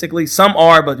aren't realistically. Some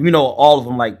are, but all of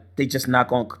them, like, they just not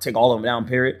going to take all of them down,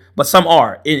 period. But some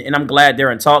are. And I'm glad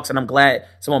they're in talks, and I'm glad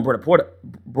someone brought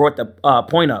the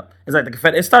point up. It's like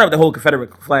it started with the whole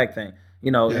Confederate flag thing,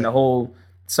 and the whole.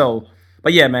 So,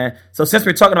 but yeah, man. So since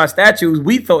we're talking about statues,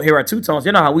 we thought here at Two Tones,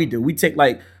 you know how we do. We take,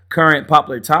 like, current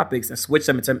popular topics and switch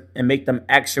them and make them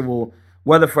actual,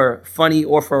 whether for funny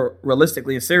or for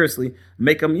realistically and seriously,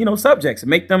 make them, subjects,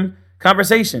 make them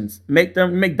conversations, make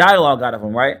dialogue out of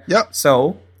them, right? Yep.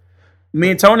 So,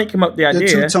 me and Tony came up with the idea. The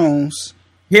Two Tones.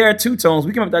 Here at Two Tones,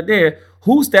 we came up with the idea.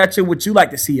 Whose statue would you like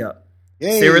to see up?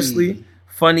 Hey. Seriously,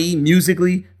 funny,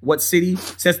 musically, what city?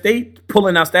 Since they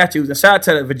pulling out statues, and shout out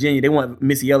to Virginia, they want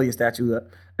Missy Elliott statue up.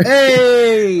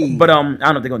 Hey. But I don't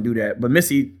know if they're gonna do that. But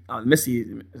Missy's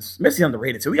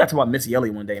underrated too. We got to talk about Missy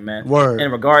Elliott one day, man. Word.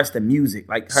 In regards to music,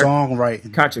 like her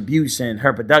songwriting, contribution,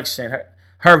 her production,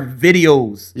 her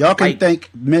videos. Y'all can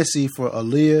thank Missy for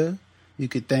Aaliyah. You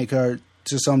could thank her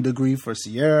to some degree for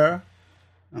Sierra.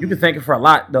 You can thank her for a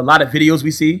lot of videos we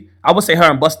see. I would say her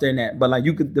and Busta in that, but like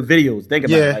the videos. Think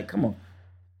about it. Like, come on,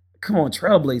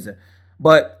 Trailblazer.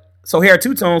 But so here at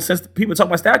Two Tones, since people talk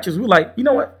about statues, we're like, you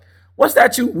know what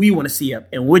statue we want to see up,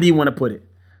 and where do you want to put it?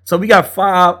 So we got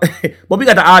 5, but we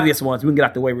got the obvious ones. We can get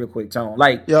out the way real quick, Tone.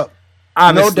 Like,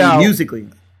 obviously, no doubt. Musically.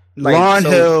 Like, Lauryn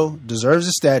Hill deserves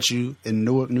a statue in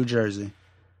Newark, New Jersey.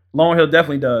 Lauryn Hill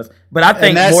definitely does, but I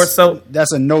think more so.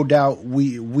 That's a no doubt.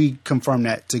 We confirm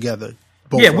that together.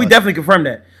 We definitely confirm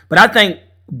that. But I think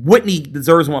Whitney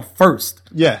deserves one first.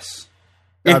 Yes,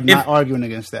 I'm not arguing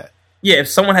against that. Yeah, if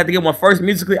someone had to get one first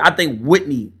musically, I think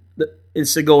Whitney it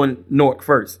should go in Newark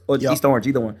first or East Orange,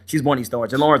 either one. She's born East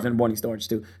Orange, and Lauren's been born East Orange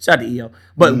too. Shout out to EO.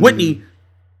 But Whitney,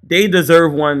 they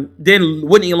deserve one. Then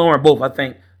Whitney and Lauren both, I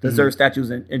think, deserve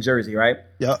statues in Jersey, right?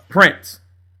 Yep. Prince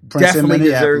definitely in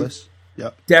Minneapolis. Deserves.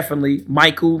 Yep. Definitely.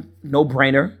 Michael, no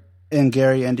brainer. In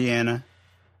Gary, Indiana.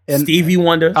 And Stevie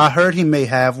Wonder. I heard he may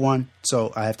have one,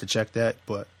 so I have to check that.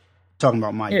 But talking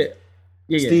about Mike,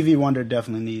 yeah. Stevie Wonder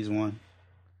definitely needs one.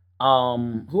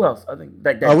 Who else? I think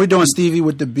that Are we doing Stevie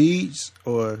with the beads,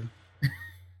 or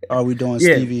are we doing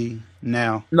Stevie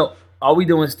now? No, are we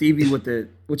doing Stevie with the?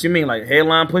 What you mean, like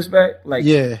hairline pushback? Like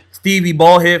Stevie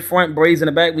bald head front, braids in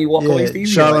the back when you walk away. Stevie,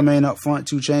 Charlemagne up front,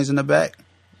 2 Chainz in the back.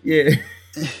 Yeah.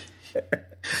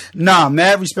 Nah,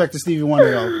 mad respect to Stevie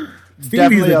Wonder though. Stevie's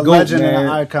definitely a goat, legend man. and an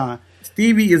icon.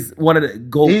 Stevie is one of the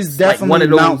goats. He's definitely one of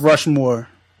those, Mount Rushmore.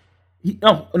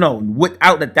 No,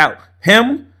 without a doubt.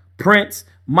 Him, Prince,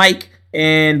 Mike,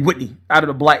 and Whitney out of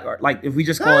the black art. Like if we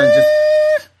just going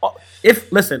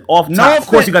off top. Of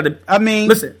course you got the. I'm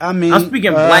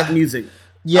speaking black music.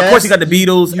 Yes, of course you got the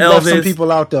Beatles, you Elvis. Left some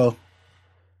people out though.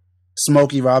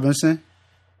 Smokey Robinson,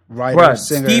 writer,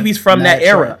 singer. Stevie's from that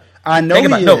era. I know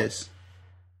he is.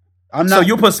 I'm not. So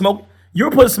you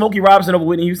put Smokey Robinson over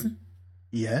Whitney Houston?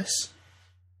 Yes.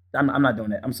 I'm not doing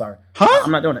that. I'm sorry. Huh?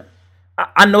 I'm not doing that.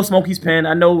 I know Smokey's pen.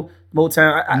 I know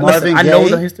Motown. I know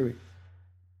the history.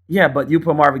 Yeah, but you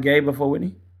put Marvin Gaye before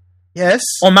Whitney? Yes.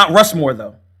 On Mount Rushmore,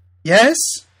 though? Yes.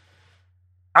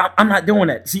 I'm not doing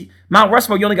that. See, Mount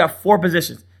Rushmore, you only got 4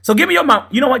 positions. So give me your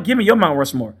Mount. You know what? Give me your Mount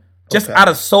Rushmore. Just out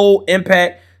of soul,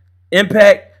 impact,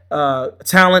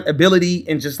 talent, ability,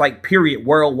 and just like period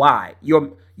worldwide.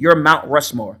 Your Mount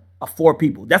Rushmore of 4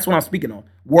 people. That's what I'm speaking on.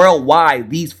 Worldwide,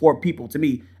 these 4 people. To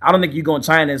me, I don't think you go in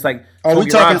China. It's like, are we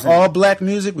talking all black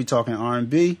music? We talking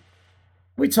R&B?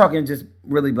 We talking just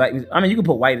really black music. I mean, you can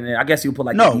put white in there. I guess you put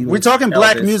like no. Beatles, we're talking Elvis.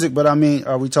 Black music, but I mean,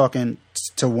 are we talking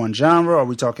to one genre? Are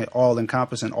we talking all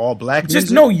encompassing all black music?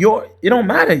 Just know it don't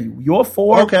matter. Your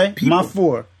 4. Okay, people. my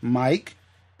 4: Mike,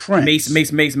 Prince,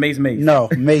 Mace. No,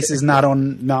 Mace is not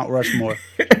on Mount Rushmore.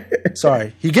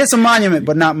 Sorry, he gets a monument,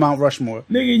 but not Mount Rushmore.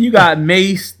 Nigga, you got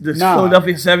Mace, the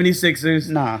Philadelphia 76ers.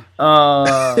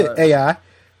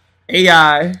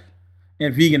 AI,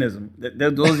 and veganism.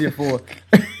 Those are your 4.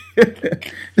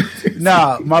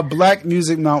 My black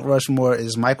music Mount Rushmore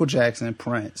is Michael Jackson,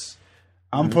 Prince.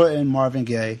 I'm putting Marvin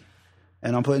Gaye,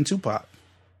 and I'm putting Tupac.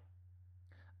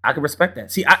 I can respect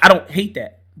that. See, I don't hate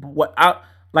that. But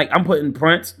I'm putting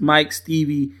Prince, Mike,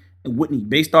 Stevie, and Whitney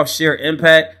based off sheer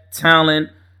impact, talent,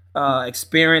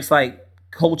 experience, like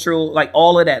cultural, like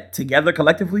all of that together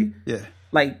collectively. Yeah.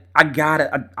 Like I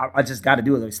just gotta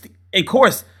do it. Of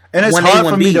course. And it's hard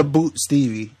for me to boot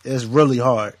Stevie. It's really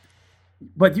hard.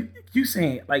 But you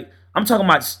saying, like, I'm talking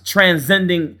about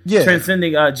transcending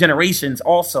generations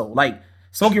also. Like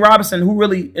Smokey Robinson, who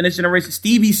really in this generation,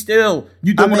 Stevie still,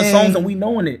 you doing the songs and we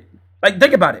knowing it. Like,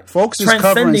 think about it. Folks is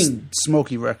covering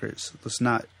Smokey records. Let's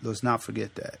not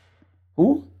forget that.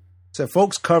 Who? So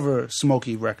folks cover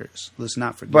Smokey records. Let's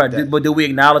not forget that. But do we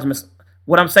acknowledge?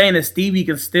 What I'm saying is Stevie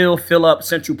can still fill up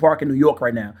Central Park in New York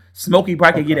right now. Smokey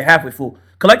probably can get it halfway full.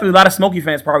 Collectively, a lot of Smokey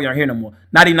fans probably aren't here no more.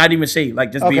 Not even shade.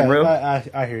 Like, just being real.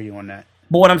 I hear you on that.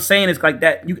 But what I'm saying is like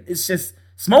that. It's just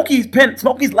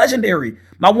Smokey's legendary.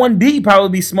 My 1B probably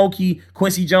be Smokey,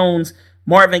 Quincy Jones,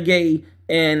 Marvin Gaye,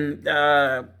 and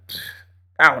I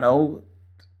don't know,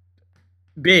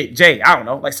 Big J. I don't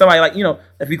know, like somebody like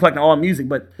if we collecting all music.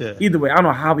 But either way, I don't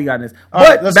know how we got in this.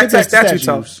 But let's back to the statue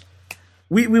talk.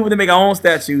 We want to make our own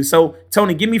statue. So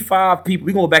Tony, give me 5 people.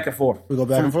 We gonna go back and forth. We go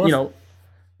back and forth.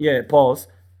 Pause.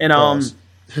 And pause.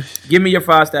 Give me your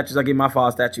 5 statues. I give my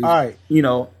 5 statues. All right.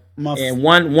 And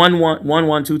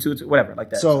 1, 2, 2, whatever, like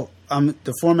that. So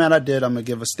the format I did, I'm gonna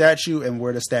give a statue and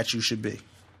where the statue should be.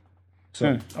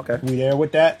 So okay, we there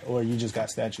with that, or you just got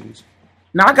statues?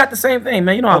 No, I got the same thing,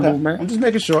 man. You know how I move, man. I'm just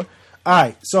making sure. All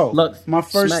right, so look, my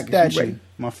first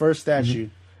statue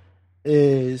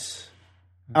is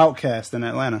Outkast in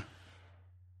Atlanta.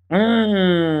 I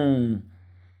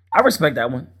respect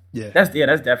that one. Yeah, that's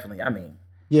definitely. I mean,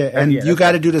 and you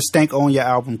got to do the Stank on your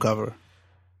album cover.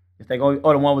 Stank on,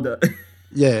 the one with the.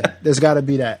 Yeah, there's got to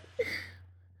be that.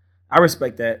 I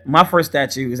respect that. My first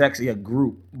statue is actually a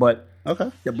group, but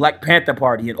the Black Panther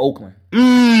Party in Oakland.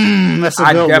 That's a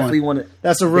good one. I definitely want to.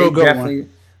 That's a real good one.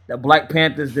 The Black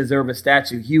Panthers deserve a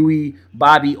statue. Huey,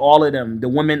 Bobby, all of them. The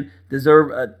women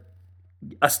deserve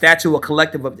a statue, a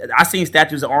collective of. I seen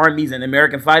statues of armies and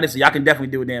American fighters, so y'all can definitely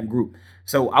do a damn group.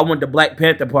 So I want the Black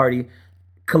Panther Party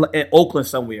in Oakland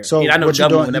somewhere. So I know what you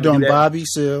doing? You're doing Bobby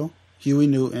Seale, Huey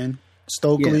Newton,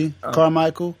 Stokely,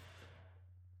 Carmichael.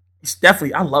 It's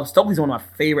definitely. I love Stokely's one of my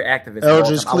favorite activists.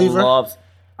 Eldridge Cleaver.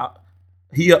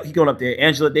 He going up there.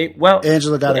 Angela Davis. Well,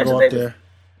 Angela got to go up there.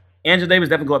 Angela Davis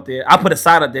definitely go up there. I put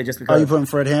Asada up there just because. Are you putting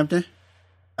Fred Hampton?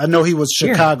 I know he was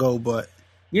Chicago, but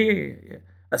yeah.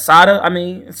 Asada. I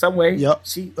mean, in some way. Yep.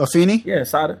 Afeni. Yeah,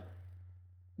 Asada.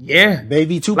 Yeah,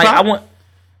 Baby Tupac. Like I want.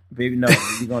 Baby, no,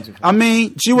 you're going too far. I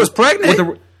mean, she was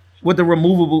pregnant. With the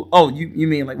removable, you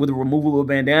mean like with the removable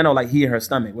bandana or like he in her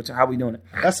stomach? How we doing it?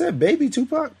 I said, baby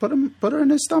Tupac, put her in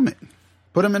his stomach.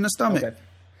 Put him in the stomach. Okay.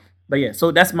 But yeah,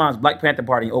 so that's my Black Panther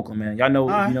party in Oakland, man. Y'all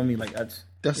know, you know me, like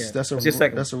that's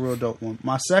a real dope one.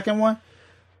 My second one,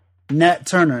 Nat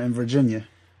Turner in Virginia.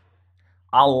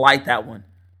 I like that one.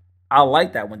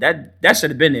 That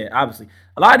should have been there, obviously.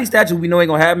 A lot of these statues we know ain't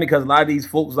gonna happen because a lot of these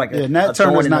folks like Nat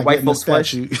Turner's not white folks'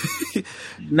 statue.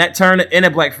 Nat Turner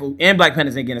and Black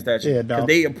Panthers ain't getting a statue. Yeah, no.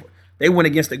 Because they went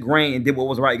against the grain and did what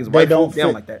was right because white folks they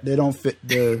don't like that. They don't fit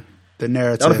the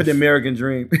narrative. They don't fit the American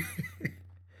dream.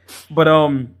 But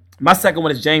my second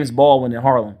one is James Baldwin in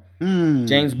Harlem.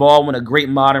 James Baldwin, a great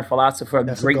modern philosopher,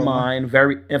 great mind,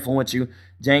 very influential.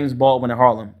 James Baldwin in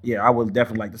Harlem. Yeah, I would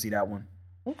definitely like to see that one.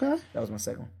 Okay. That was my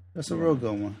second one. That's a real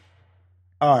good one.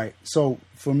 All right. So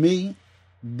for me,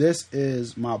 this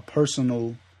is my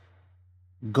personal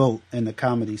GOAT in the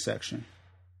comedy section.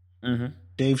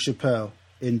 Dave Chappelle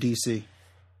in DC.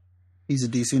 He's a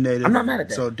DC native. I'm not mad at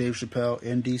that. So Dave Chappelle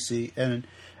in DC. And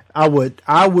I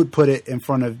would put it in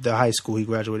front of the high school he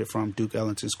graduated from, Duke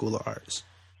Ellington School of Arts.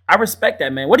 I respect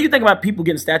that, man. What do you think about people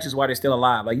getting statues while they're still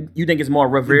alive? Like, you think it's more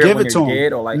revered when they're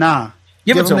dead, or like nah?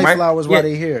 Give it to them, right? Flowers while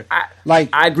they're here. I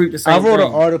agree with the same I wrote thing.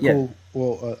 an article,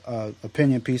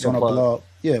 opinion piece on a blog.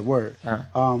 Yeah, word.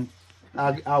 I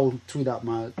will tweet out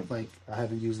my link. I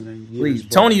haven't used it in years. Please,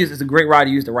 Tony is a great writer.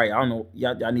 He used to write. I don't know.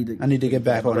 I need to get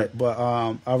back on it. But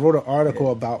I wrote an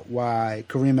article about why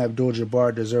Kareem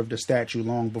Abdul-Jabbar deserved a statue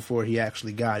long before he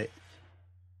actually got it.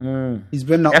 He's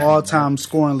been the all-time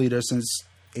scoring leader since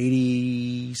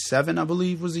 '87, I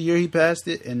believe, was the year he passed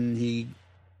it, and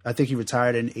I think he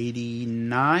retired in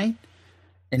 '89.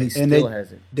 And he still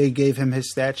has it. They gave him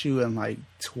his statue in like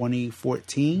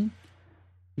 2014.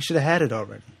 He should have had it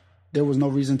already. There was no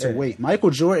reason to wait. Michael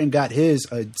Jordan got his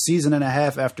a season and a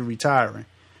half after retiring.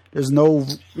 There's no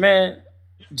man.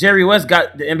 Jerry West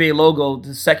got the NBA logo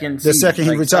the second he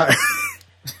retired.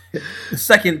 the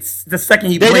second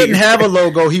he they played. didn't have a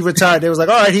logo. He retired. They was like,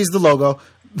 all right, he's the logo.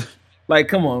 Like,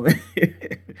 come on, man.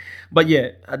 But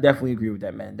yeah, I definitely agree with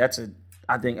that, man.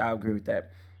 I think I agree with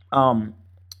that.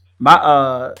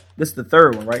 This is the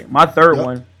third one, right? My third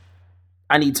one,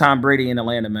 I need Tom Brady in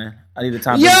Atlanta, man. I need a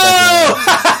Tom Brady.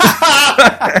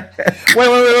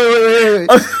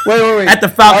 Wait. At the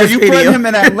Falcons Are you Stadium. putting him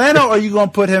in Atlanta, or are you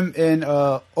gonna put him in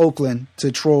Oakland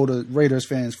to troll the Raiders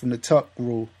fans from the Tuck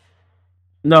rule?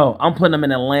 No, I'm putting him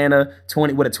in Atlanta,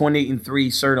 with a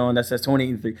 28-3 shirt on that says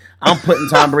 28-3. I'm putting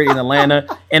Tom Brady in Atlanta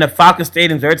and the Falcons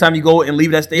Stadium. Every time you go and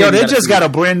leave that stadium, they just got a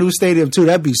brand new stadium too.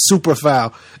 That'd be super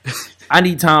foul. I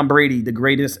need Tom Brady, the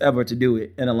greatest ever, to do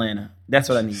it in Atlanta. That's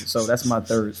what I need. So that's my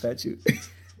third statue.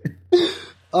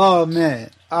 Oh man!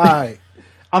 All right,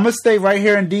 I'm gonna stay right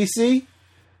here in DC.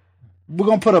 We're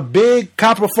gonna put a big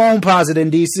copper foam posit in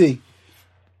DC.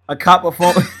 A copper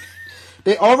foam.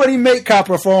 They already make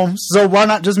copper foam, so why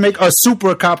not just make a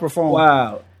super copper foam?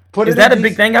 Wow. Is that a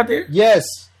big thing out there? Yes.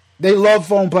 They love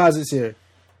foam posits here.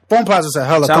 Foam posits are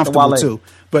hella comfortable too.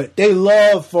 But they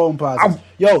love foam posits.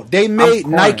 They made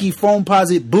Nike foam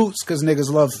posit boots because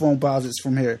niggas love foam posits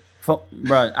from here.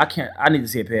 Bro, I need to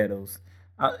see a pair of those.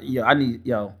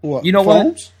 What? You know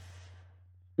foams?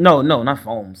 what? No, not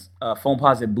foams. Foam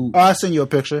posit boots. I'll send you a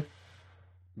picture.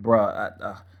 Bro,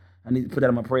 I need to put that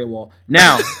on my prayer wall.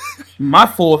 Now, my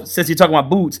fourth, since you're talking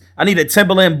about boots, I need a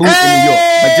Timberland boot in New York.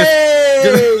 Like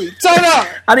turn up.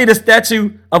 I need a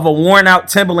statue of a worn out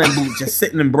Timberland boot just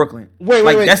sitting in Brooklyn.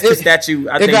 Wait. That's the statue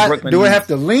I think Brooklyn Do needs. it have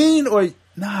to lean or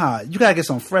nah? You gotta get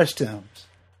some fresh Timbs.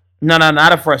 No,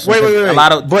 not a fresh. Wait.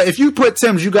 But if you put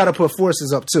Timbs, you gotta put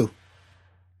Forces up too.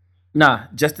 Nah,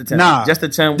 just the Timbs. Nah, just the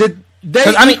Timbs. They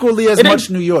equally as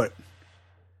much New York.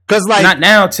 Because not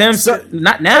now, Timbs.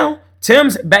 Not now.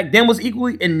 Tim's back then was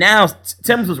equally, and now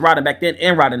Tim's was riding back then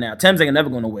and riding now. Tim's ain't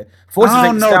never going to win. Forces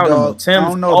ain't in style no more.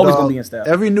 Tim's always going to be in style.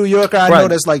 Every New Yorker I know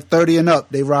that's like 30 and up,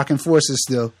 they rocking Forces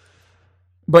still.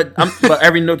 But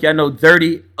every Nookie I know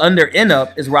 30 under and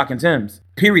up is rocking Tim's.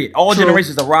 Period. All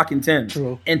generations are rocking Tim's.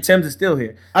 True. And Tim's is still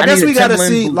here. I guess we got to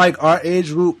see like our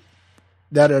age group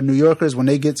that are New Yorkers when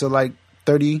they get to like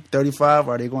 30, 35,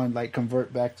 are they going to like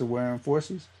convert back to wearing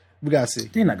Forces? We gotta see.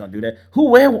 They're not gonna do that.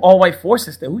 Who wear all white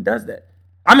Forces still? Who does that?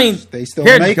 I mean, they still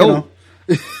making them.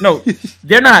 No,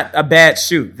 they're not a bad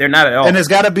shoe. They're not at all. And it's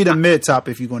got to be the mid top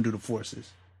if you're gonna do the Forces.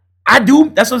 I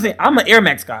do. That's what I'm saying. I'm an Air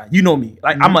Max guy. You know me.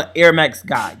 Like I'm an Air Max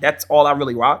guy. That's all I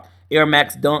really rock. Air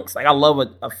Max Dunks. Like I love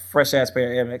a fresh ass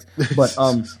pair of Air Max.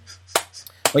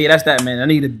 But yeah, that's that, man. I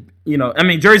need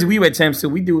to. Jersey. We wear Tim's too.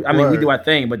 We do. We do our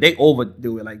thing, but they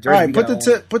overdo it. Like Jersey. All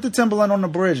right, put the Timberland on the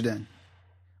bridge then.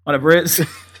 On the bridge.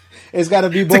 It's got to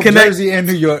be both Jersey and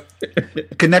New York.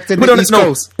 Connected to the East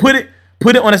Coast. Put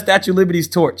it on a Statue of Liberty's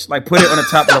torch. Like, put it on the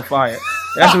top of the fire.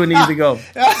 That's where it needs to go.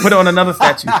 Put it on another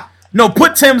statue. No,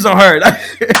 put Tim's on her.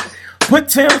 Put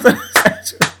Tim's on the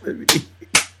Statue of Liberty.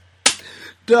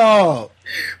 Dog.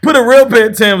 Put a real pair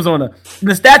of Tim's on her.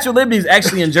 The Statue of Liberty is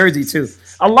actually in Jersey, too.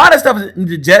 A lot of stuff,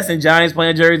 the Jets and Giants play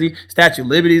in Jersey. Statue of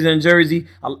Liberty's in Jersey.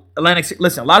 Atlantic City.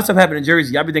 Listen, a lot of stuff happened in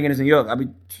Jersey. Y'all be thinking it's in New York.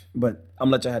 But I'm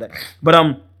going to let y'all have that.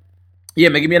 But, yeah,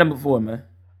 man, give me a number 4, man.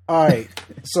 All right.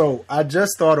 So I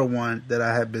just thought of one that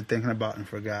I had been thinking about and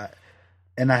forgot.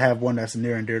 And I have one that's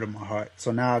near and dear to my heart.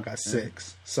 So now I got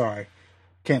 6. Sorry.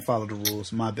 Can't follow the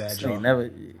rules. My bad, y'all.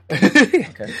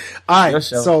 Okay. All right.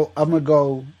 So I'm going to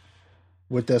go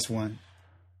with this one.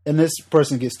 And this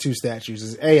person gets 2 statues.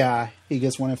 It's AI. He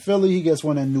gets one in Philly. He gets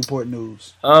one in Newport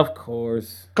News. Of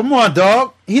course. Come on,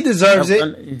 dog. He deserves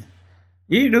it.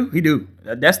 He do.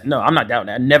 I'm not doubting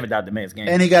that. I never doubt the man's game.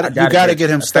 And you got to get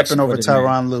him stepping over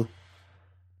Tyronn Lue.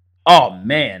 Oh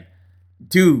man,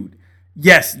 dude.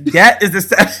 Yes, that is the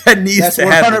statue that needs to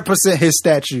happen. That's 100% his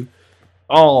statue.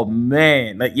 Oh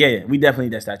man, like yeah, we definitely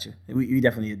need that statue. We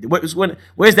definitely need it.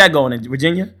 Where's that going in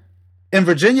Virginia? In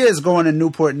Virginia, it's going in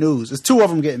Newport News. There's 2 of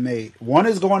them getting made. One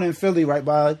is going in Philly, right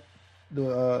by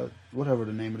the whatever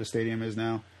the name of the stadium is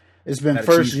now. It's been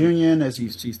First Union. It's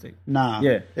cheesesteak. Nah,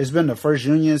 yeah, it's been the First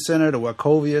Union Center, the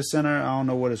Wachovia Center. I don't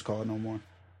know what it's called no more.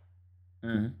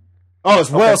 Mm-hmm. Oh,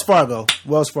 it's Wells Fargo.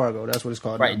 Wells Fargo. That's what it's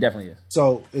called. Right, it definitely is.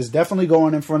 So it's definitely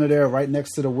going in front of there, right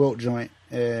next to the Wilt joint,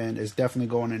 and it's definitely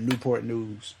going in Newport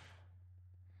News.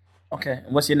 Okay,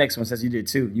 what's your next one? Since you did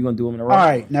 2, you gonna do them in a row? All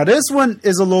right, now this one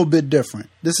is a little bit different.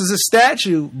 This is a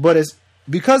statue, but it's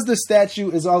because the statue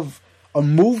is of a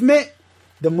movement.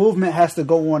 The movement has to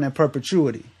go on in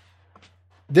perpetuity.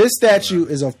 This statue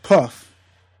is of Puff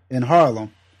in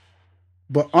Harlem,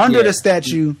 but under the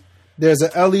statue, there's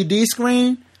a LED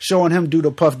screen showing him do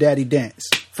the Puff Daddy dance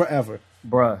forever.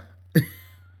 Bruh.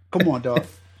 Come on, dog.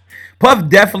 Puff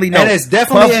definitely and it's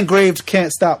definitely engraved.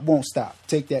 Can't stop, won't stop.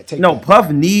 Take that. That.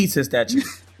 Puff needs his statue.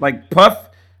 Like Puff.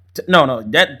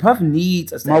 That Puff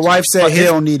needs a statue. My wife said he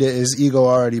don't need it. His ego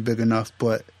already big enough.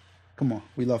 But come on,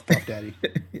 we love Puff Daddy.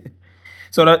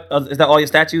 So is that all your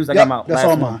statues? I got my that's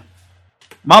all mine.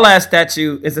 My last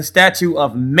statue is a statue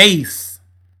of Mace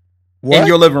in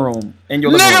your living room.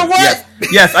 Nigga, what?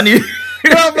 Yes, I need.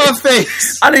 Get out my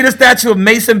face. I need a statue of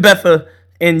Mace and Betha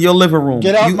in your living room.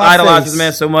 Get out you my idolize face. this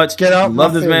man so much. Get out you my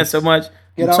love this face. man so much.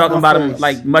 Get you out talking my about face. him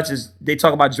like much as they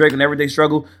talk about Drake and Everyday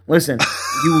Struggle. Listen,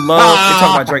 you love they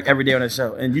talk about Drake every day on the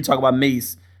show, and you talk about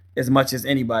Mace as much as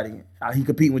anybody. He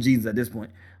competing with Jesus at this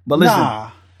point. But listen,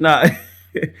 nah.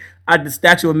 I the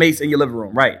statue of Mace in your living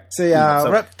room, right? Say I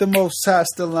rep the most high,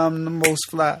 still I'm the most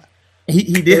fly. He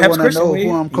did have Christian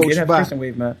wave. He did have Christian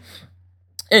wave, man.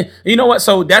 And you know what?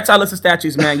 So that's our list of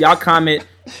statues, man. Y'all comment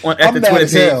at the Twitter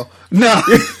page. No.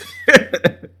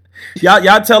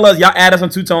 y'all tell us, y'all add us on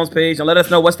Two Tones page and let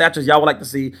us know what statues y'all would like to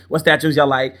see, what statues y'all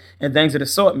like, and things of the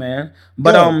sort, man.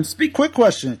 But quick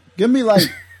question. Give me like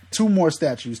 2 more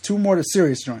statues, 2 more to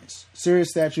serious joints. Serious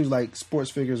statues like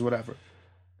sports figures, whatever.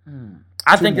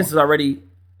 I think this is already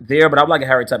there, but I would like a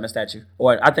Harry Tubman statue.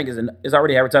 Or I think it's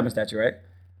already a Harry Tubman statue, right?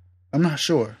 I'm not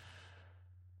sure.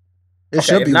 It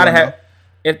should be not one,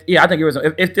 I think it was.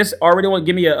 If this already want,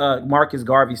 give me a Marcus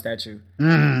Garvey statue.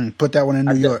 Put that one in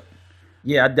New York.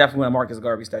 Yeah, I definitely want a Marcus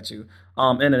Garvey statue.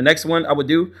 And the next one I would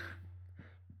do,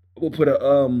 we'll put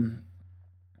a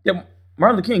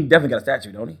Martin Luther King definitely got a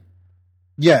statue, don't he?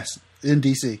 Yes, in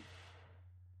DC.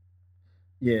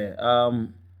 Yeah,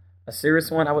 a serious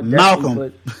one I would Malcolm.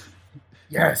 Put.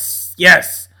 Yes.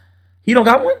 He don't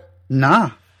got one.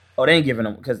 Nah. Oh, they ain't giving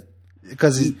him because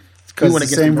the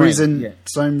same reason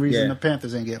the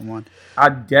Panthers ain't getting one. I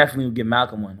definitely would give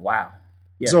Malcolm one. Wow.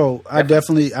 Yeah, so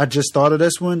definitely. I just thought of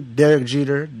this one. Derek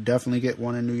Jeter definitely get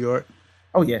one in New York.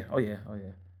 Oh yeah.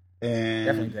 And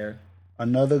definitely there.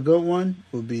 Another good one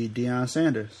would be Deion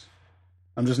Sanders.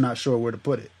 I'm just not sure where to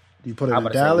put it. Do you put it in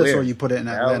Dallas or you put it in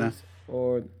Atlanta?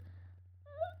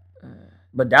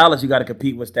 But Dallas, you got to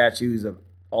compete with statues of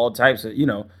all types. There's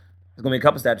gonna be a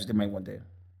couple statues that might one day.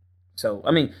 So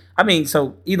I mean,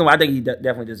 so either way, I think he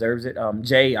definitely deserves it.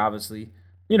 Jay, obviously,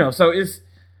 So it's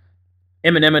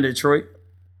Eminem in Detroit.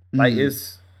 Like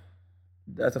that's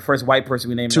the first white person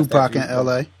we named. Tupac in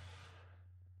L.A.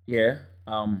 Yeah.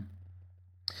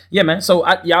 Yeah, man. So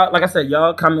y'all, like I said,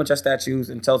 y'all comment with your statues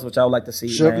and tell us what y'all would like to see.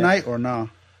 Suge Knight or no?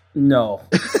 No.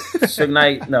 Suge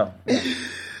Knight, no.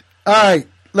 All right,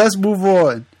 let's move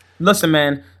on. Listen,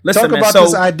 man. Talk about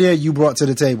this idea you brought to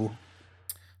the table.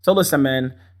 So listen,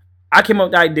 man. I came up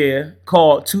with the idea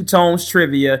called Two Tones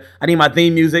Trivia. I need my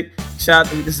theme music. Shout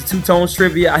out, this is Two Tones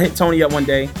Trivia. I hit Tony up one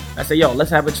day. I said, yo, let's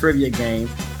have a trivia game.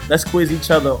 Let's quiz each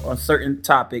other on certain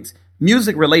topics,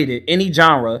 music related, any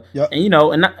genre. Yep. And, you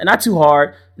know, and not too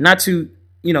hard, not too,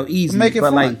 you know, easy. Make it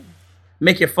but fun. like,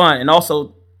 make it fun. And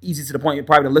also easy to the point,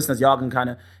 probably the listeners, y'all can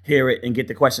kind of hear it and get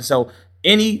the question. So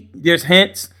there's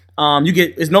hints.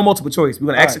 It's no multiple choice. We're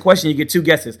going to ask a question, you get 2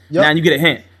 guesses. Yep. Now you get a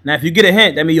hint. Now, if you get a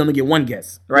hint, that means you only get 1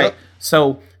 guess, right? Yep.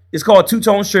 So it's called Two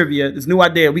Tones Trivia. This new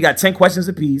idea. We got 10 questions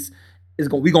apiece.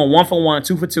 We're going 1 for 1,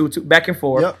 2 for 2, back and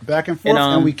forth. Yep, back and forth,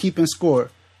 and we keeping score.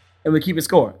 And we keeping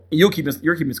score. And you're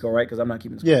keeping score, right? Because I'm not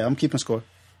keeping score. Yeah, I'm keeping score.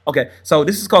 Okay, so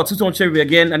this is called Two Tone Trivia.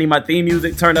 Again, I need my theme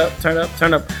music. Turn up, turn up,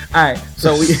 turn up. All right,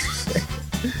 so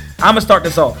I'm gonna start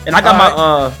this off, and I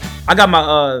got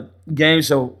my game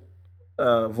show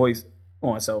voice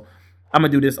on, so I'm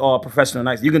gonna do this all professional,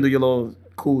 nice. You can do your little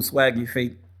cool, swaggy,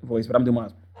 fake voice, but I'm doing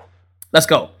mine. Let's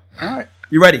go. All right,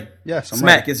 you ready? Yes, I'm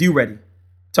Smack, ready. is you ready?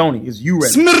 Tony, is you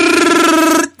ready?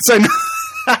 Say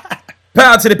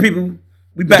Pound to the people.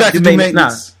 We back to do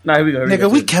maintenance. Nah, here we go.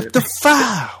 Nigga, we kept the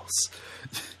files.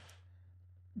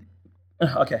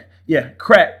 Okay, yeah,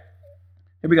 crack.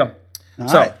 Here we go. All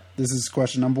right. This is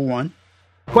question number 1.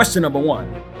 Question number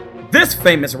 1. This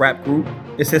famous rap group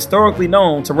is historically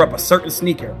known to rep a certain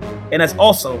sneaker, and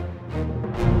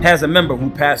has a member who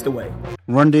passed away.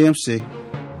 Run DMC.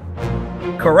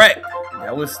 Correct.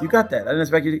 You got that. I didn't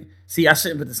expect you to. See, I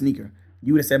shouldn't put the sneaker.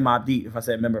 You would have said Mobb Deep if I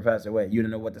said member passed away. You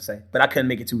didn't know what to say. But I couldn't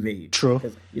make it too vague. True.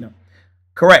 You know.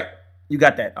 Correct. You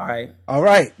got that. All right. All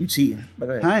right. You cheating. But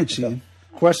go ahead. I ain't cheating.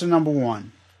 Question number 1.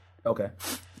 Okay.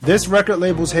 This record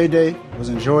label's heyday was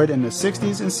enjoyed in the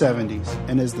 60s and 70s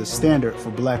and is the standard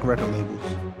for black record labels.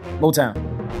 Motown.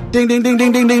 Ding, ding, ding,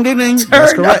 ding, ding, ding, ding, ding.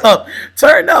 That's correct.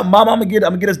 Turn up, Mama. I'm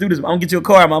gonna get us through this. I'm gonna get you a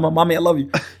car, Mama. Mommy, I love you.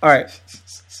 All right.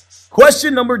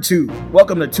 Question number 2.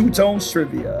 Welcome to Two Tones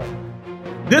Trivia.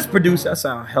 This producer, I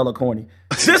sound hella corny.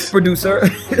 This producer,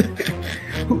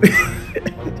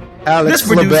 Alex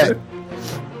Lebet.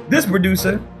 This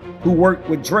producer who worked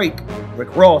with Drake,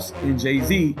 Rick Ross, and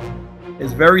Jay-Z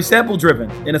is very sample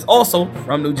driven and is also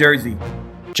from New Jersey.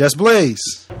 Just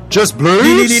Blaze. Just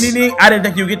Blaze? I didn't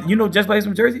think you know Just Blaze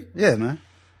from Jersey? Yeah, man.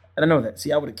 I didn't know that.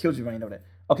 See, I would have killed you if I didn't know that.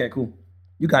 Okay, cool.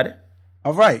 You got it.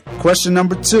 All right. Question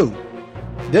number 2.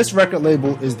 This record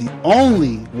label is the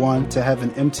only one to have an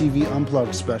MTV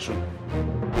Unplugged special.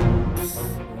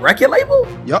 Record label?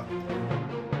 Yup.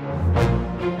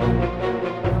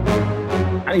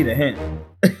 I need a hint.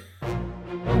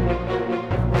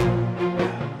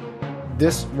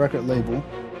 This record label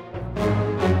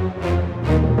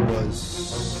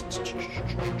was...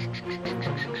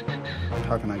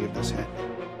 How can I give this hint?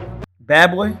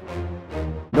 Bad Boy?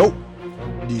 Nope.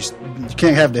 You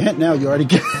can't have the hint now. You already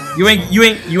get. You ain't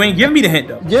giving me the hint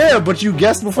though. Yeah, but you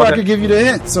guessed before I could give you the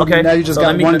hint. So now you just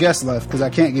got one guess left because I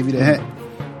can't give you the hint.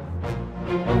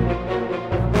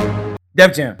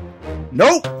 Def Jam.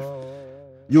 Nope.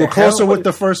 You were closer with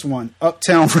the first one.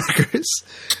 Uptown Records.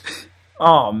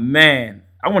 Oh man,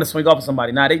 I want to swing off with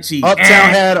somebody. Nah, they cheat. Uptown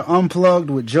had Unplugged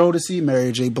with Jodeci,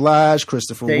 Mary J. Blige,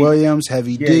 Christopher Williams,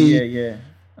 Heavy D. Yeah.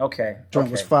 Okay.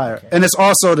 Joint was fire. Okay. And it's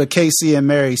also the Casey and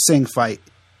Mary Sing fight.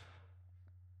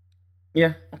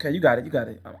 Yeah. Okay, you got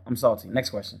it. I'm salty.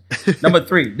 Next question. Number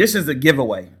 3. This is a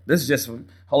giveaway. This is just for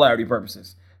hilarity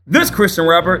purposes. This Christian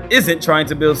rapper isn't trying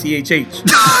to build CHH.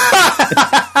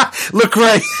 Look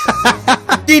right.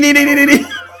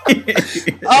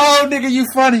 Oh, nigga, you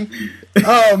funny.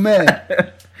 Oh, man.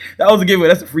 That was a giveaway.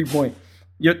 That's a free point.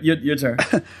 Your turn.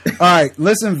 All right.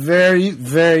 Listen very,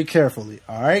 very carefully.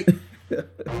 All right.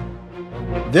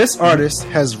 This artist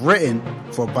has written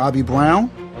for Bobby Brown,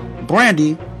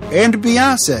 Brandy, and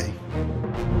Beyonce.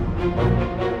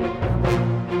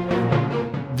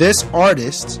 This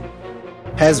artist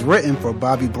has written for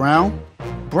Bobby Brown,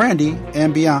 Brandy,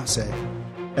 and Beyonce.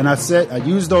 And I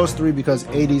used those 3 because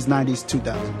 80s, 90s,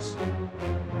 2000s.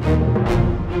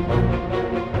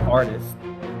 Artist.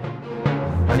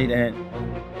 I need a hint.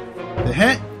 The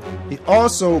hint, he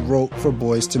also wrote for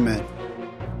Boyz II Men.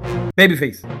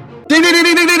 Babyface. Ding, ding, ding,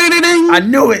 ding, ding, ding, ding, ding. I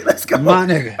knew it. Let's go. My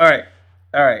nigga. All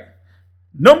right.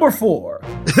 Number 4.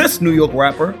 This New York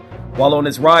rapper, while on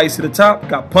his rise to the top,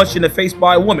 got punched in the face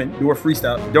by a woman during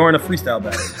a freestyle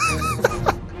battle.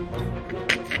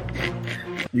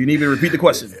 You need me to repeat the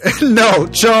question? No,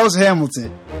 Charles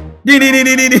Hamilton.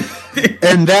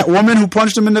 And that woman who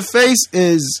punched him in the face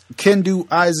is Kendu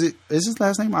Isaac. Is his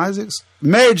last name Isaacs?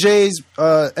 Mary J's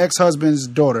ex-husband's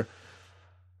daughter.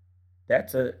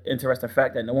 That's an interesting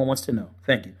fact that no one wants to know.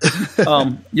 Thank you.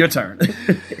 Your turn.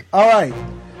 All right.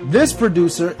 This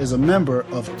producer is a member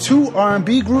of 2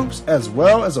 R&B groups as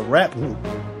well as a rap group.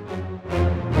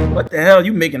 What the hell?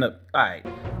 You making up? All right.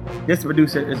 This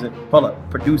producer is a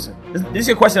producer. This is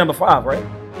your question number 5, right?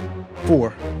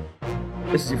 4.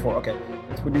 This is your 4. Okay.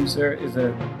 This producer is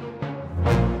a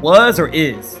was or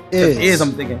is? Is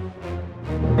I'm thinking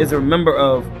is a member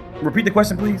of. Repeat the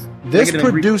question, please. This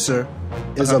producer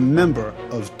is a member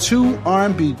of 2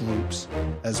 R&B groups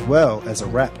as well as a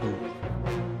rap group.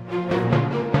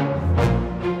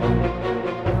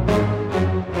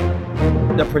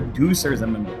 The producer is a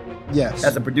member. Yes.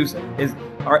 As a producer.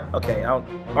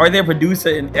 Are they a producer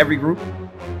in every group?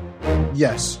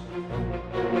 Yes.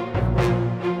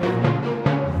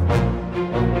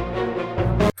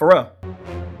 Pharrell?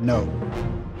 No.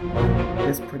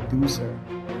 This producer.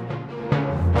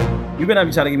 You better not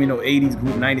be trying to give me no 80s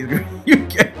group, 90s group. You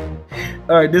can't.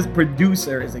 All right, this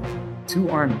producer is 2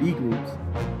 R&B groups.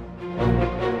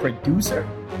 Producer?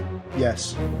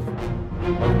 Yes.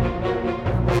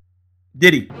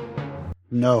 Diddy?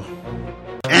 No.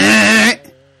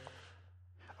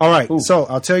 All right, so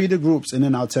I'll tell you the groups and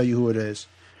then I'll tell you who it is.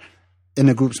 And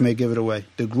the groups may give it away.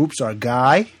 The groups are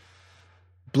Guy,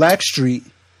 Blackstreet,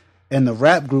 and the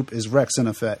rap group is Rex and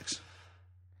Effects.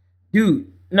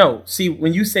 Dude, no. See,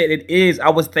 when you said it is, I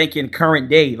was thinking current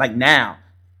day, like now.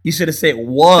 You should have said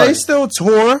was. They still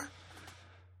tour.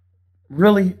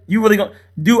 Really? You really going?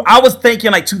 Dude, I was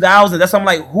thinking like 2000. That's why I'm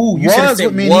like, who? You should have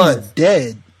said was. He's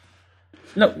dead.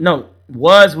 No.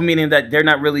 Was meaning that they're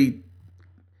not really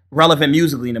relevant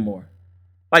musically anymore.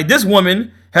 Like this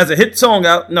woman has a hit song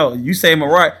out. No, you say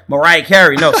Mariah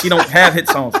Carey. No, she don't have hit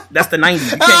songs. That's the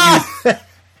 90s. You can't use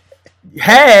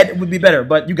had would be better,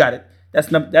 but you got it.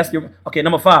 That's your okay.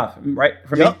 Number 5, right?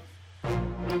 For me,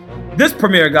 this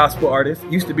premier gospel artist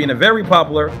used to be in a very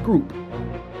popular group.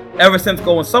 Ever since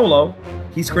going solo,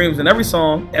 he screams in every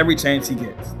song, every chance he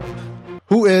gets.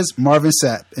 Who is Marvin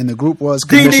Sapp? And the group was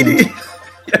Commission.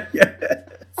 Yes.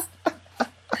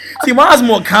 See, mine's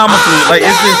more comical. Like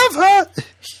it's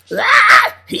just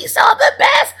he's so the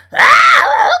best.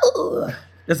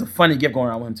 There's a funny gift going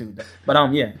on with him too.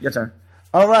 But yeah, your turn.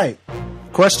 All right.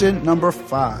 Question number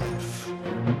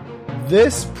 5.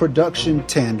 This production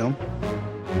tandem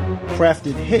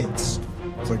crafted hits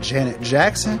for Janet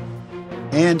Jackson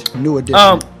and New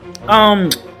Edition.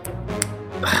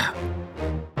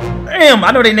 Damn,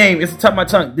 I know their name. It's the top of my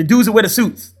tongue. The dudes who wear the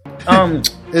suits.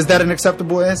 Is that an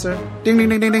acceptable answer? Ding, ding,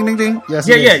 ding, ding, ding, ding, ding. Yes.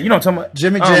 Yeah. You know what I'm talking about.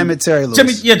 Jimmy Jam and Terry Lewis.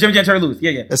 Jimmy Jam and Terry Lewis.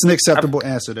 Yeah. That's an acceptable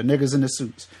answer. The niggas in the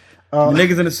suits. The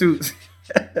niggas in the suits.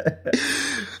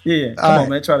 Yeah. Come on,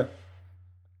 man. Try to.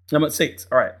 Number 6.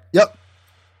 All right. Yep.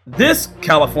 This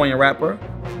California rapper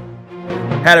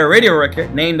had a radio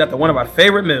record named after one of our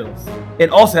favorite meals. It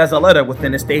also has a letter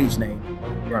within the stage name.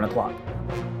 You're on the clock.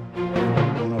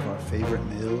 One of our favorite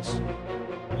meals.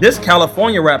 This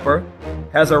California rapper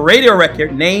has a radio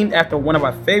record named after one of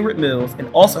our favorite meals and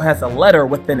also has a letter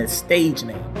within his stage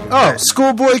name. Oh,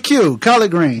 Schoolboy Q,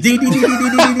 collard greens. Yo,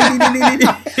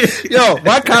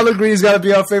 why collard greens gotta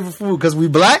be our favorite food? Because we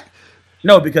black?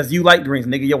 No, because you like greens,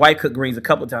 nigga. Your wife cooked greens a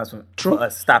couple of times for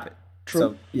us. Stop it. True.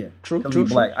 So, yeah. True.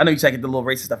 Black. I know you try to get the little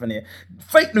racist stuff in there.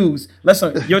 Fake news.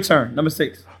 Your turn. Number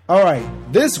 6. All right.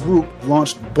 This group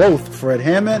launched both Fred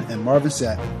Hammond and Marvin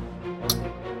Sapp.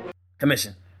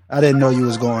 Commission. I didn't know you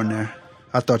was going there.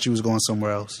 I thought you was going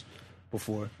somewhere else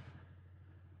before.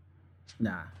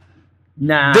 Nah.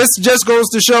 This just goes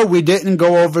to show we didn't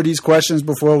go over these questions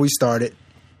before we started.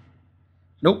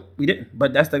 Nope, we didn't.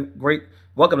 But that's the great...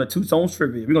 Welcome to Two Tones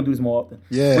Trivia. We're going to do this more often.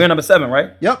 Yeah. We're on number 7,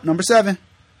 right? Yep, number 7.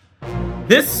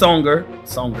 This singer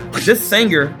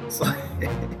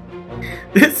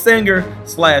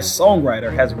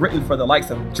 /songwriter has written for the likes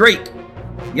of Drake,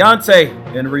 Beyonce,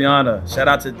 and Rihanna. Shout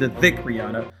out to the Thick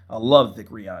Rihanna. I love Thick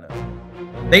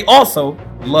Rihanna. They also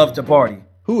love to party.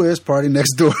 Who is Party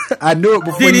Next Door? I knew it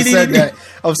before you said that.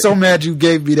 I'm so mad you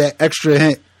gave me that extra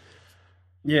hint.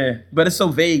 Yeah, but it's so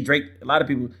vague. Drake, a lot of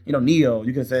people, Neo,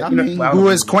 you can say. Who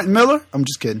is Quentin Miller? I'm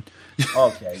just kidding.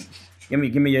 Okay. Give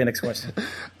me your next question.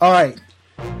 All right.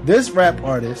 This rap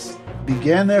artist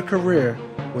began their career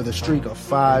with a streak of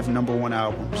 5 number 1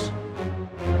 albums.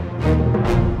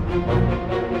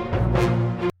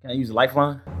 Can I use a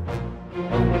lifeline?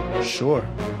 Sure.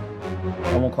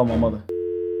 I won't call my mother.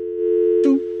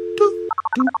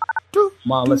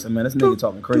 Mom, listen, man, this nigga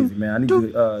talking crazy, man. I need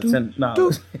to send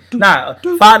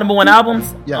 5 number 1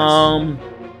 albums. Yes.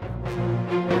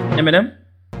 Eminem.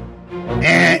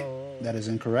 That is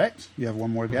incorrect. You have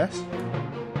one more guess.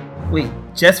 Wait,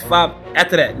 just 5.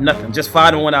 After that, nothing. Just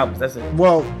 5 number 1 albums. That's it.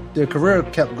 Well, their career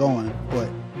kept going, but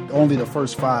only the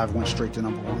first 5 went straight to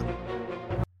number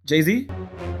 1. Jay-Z.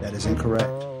 That is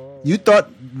incorrect. You thought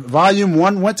Volume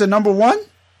 1 went to number 1?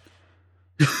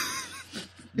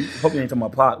 Hope you ain't talking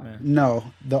about Pac, man. No,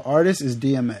 the artist is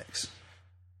DMX.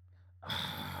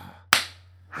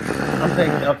 I'm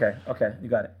thinking. Okay, you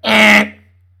got it.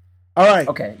 All right.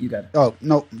 Okay, you got it. Oh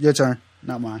no, your turn,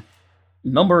 not mine.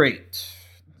 Number 8.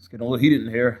 Let's get a little heated in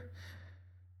here.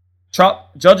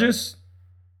 Chop judges.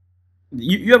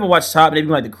 You ever watch Chop? They be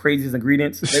like the craziest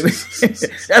ingredients.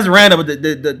 That's random. But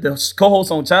the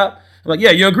co-host on Chop, I'm like,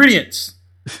 yeah, your ingredients: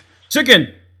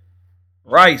 chicken,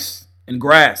 rice, and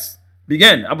grass.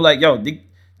 Begin. I'm like, yo, the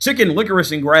chicken,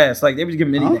 licorice, and grass. Like they would give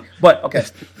me anything. But okay,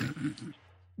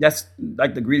 that's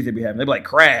like the ingredients they be having. They be like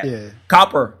crab,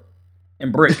 copper,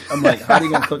 and brick. I'm like, how are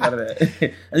you gonna cook out of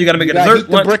that? And you got to make a dessert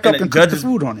lunch brick up and cook the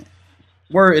food on it.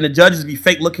 Word, and the judges be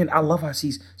fake looking. I love how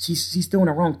she's doing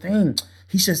the wrong thing.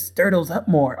 He should stir those up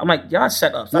more. I'm like, y'all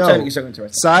shut up. Stop trying to get so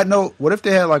interesting. Side note, what if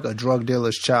they had like a drug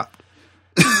dealer's Chopped?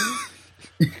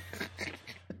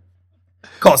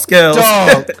 Call Scales.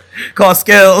 Call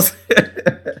Scales.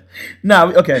 Nah,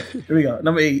 okay. Here we go.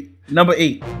 Number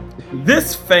 8.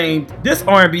 This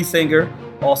R&B singer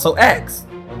also acts,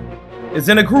 is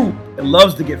in a group, and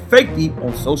loves to get fake deep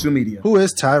on social media. Who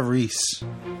is Tyrese?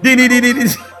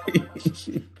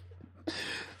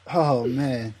 Oh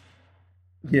man.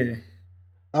 Yeah.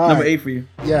 Number 8 for you.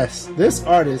 Yes, this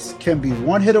artist can be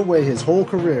one hit away his whole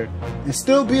career and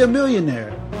still be a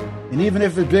millionaire. And even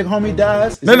if his big homie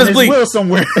dies, it's in his will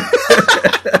somewhere.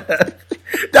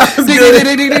 That was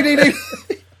good.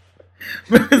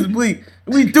 Memphis Bleak.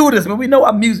 We do this, man. We know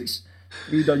our music.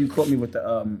 Even though you quote me with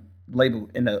the label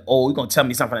in the you're gonna tell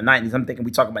me something from the 90s. I'm thinking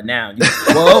we talking about now.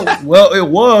 Well, it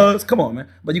was. Come on, man.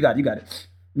 But you got it.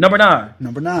 Number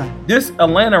 9. This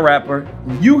Atlanta rapper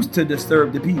used to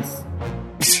disturb the peace.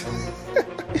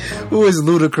 Who is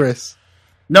Ludacris?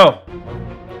 No.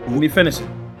 Let me finish it.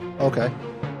 Okay.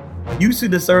 This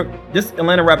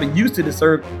Atlanta rapper used to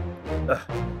disturb.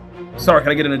 Sorry,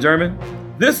 can I get in a German?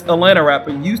 This Atlanta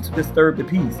rapper used to disturb the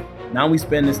peace. Now we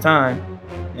spend this time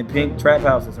in pink trap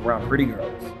houses around pretty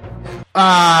girls.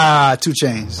 2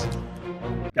 Chainz.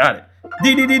 Got it.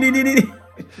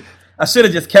 I should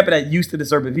have just kept it at used to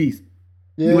disturb the peace.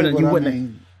 Yeah, it would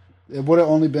have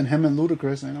only been him and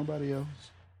Ludacris, ain't nobody else.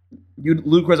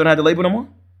 Ludacris don't have the label no more?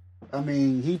 I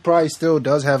mean, he probably still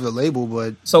does have the label,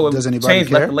 but does anybody care?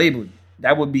 Chainz left the label.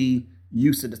 That would be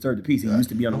used to disturb the peace. He used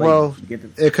to be on the label. Well,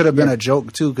 it could have been a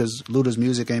joke, too, because Luda's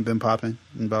music ain't been popping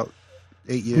in about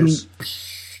 8 years.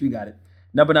 You got it.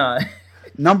 Number 9.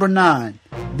 Number 9.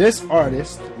 This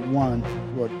artist won,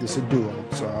 this is a duo,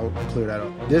 so I'll clear that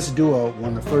up. This duo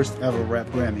won the first ever rap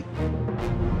Grammy.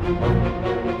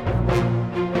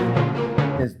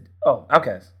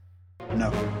 Outkast.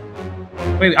 No.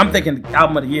 Wait, I'm thinking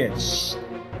album of the year.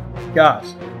 Gosh.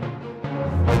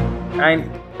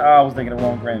 I was thinking the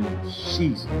wrong Grammy.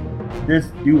 Sheesh. This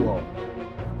duo.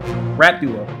 Rap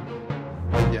duo.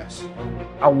 Yes.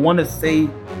 I want to say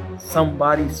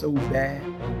somebody so bad.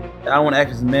 I don't want to ask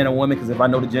if it's a man or woman, because if I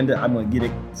know the gender, I'm going to get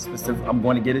it specific. I'm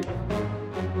going to get it.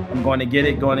 Going to get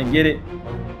it.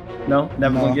 No?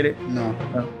 Never going to get it? No.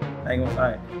 I ain't going to. All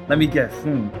right. Let me guess.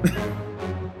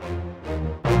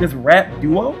 This rap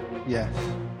duo? Yes.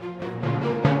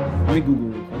 Let me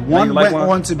Google it. One went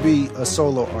on to be a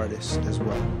solo artist as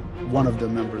well. One of the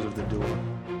members of the duo.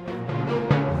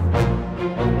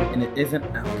 And it isn't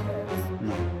Outkast.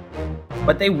 No.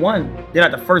 But they won. They're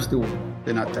not the first duo.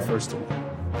 They're not the first one.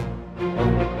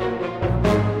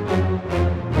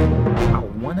 I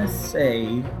want to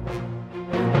say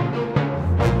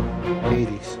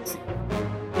 80s.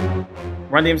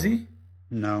 Run DMC?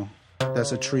 No.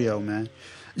 That's a trio, man.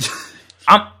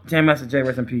 Jam Master Jay,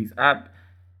 rest in peace. I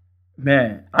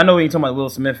know we ain't talking about Will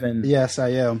Smith and... Yes, I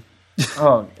am.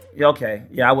 Oh, yeah, okay.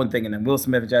 Yeah, I wasn't thinking them. Will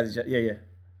Smith and Jazzy Jeff. Yeah.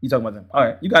 You talking about them. All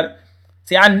right, you got it.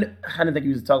 See, I didn't think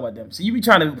you was talking about them. See, you be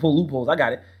trying to pull loopholes. I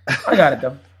got it.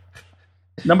 Though.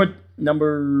 Number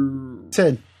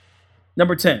 10.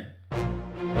 Number 10.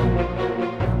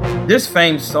 This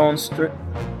famed songstress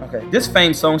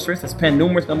has penned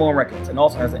numerous number 1 records and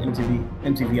also has an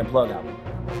MTV Unplugged album.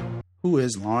 Who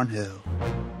is Lauryn Hill?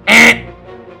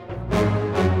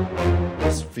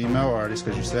 This female artist,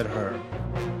 because you said her,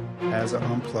 has an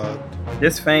Unplugged.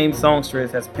 This famed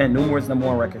songstress has penned numerous number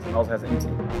 1 records and also has an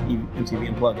MTV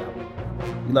Unplugged album.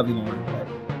 We love you, Lauren,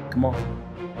 but come on.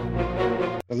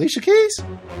 Alicia Keys?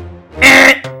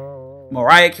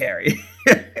 Mariah Carey.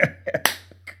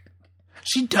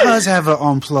 She does have an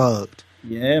Unplugged.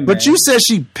 Yeah, man. But you said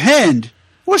she penned.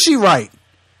 What's she write?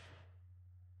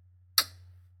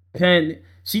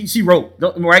 She wrote.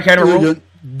 Mariah Carey wrote?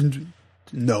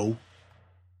 No.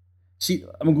 I'm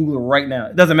gonna Google it right now.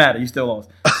 It doesn't matter. You still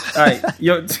lost. All right.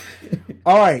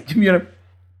 All right. Give me a...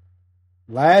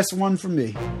 Last one for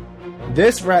me.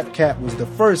 This rap cat was the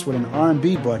first with an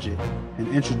R&B budget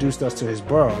and introduced us to his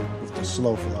borough with the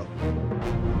slow flow.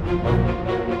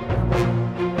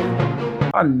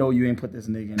 I know you ain't put this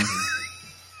nigga in here.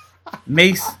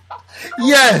 Mace.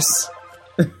 Yes!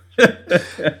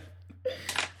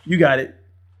 You got it.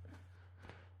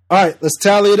 All right, let's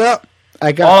tally it up.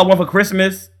 I got All I Want for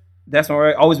Christmas. That's all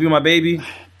right. Always Be My Baby.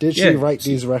 Did she write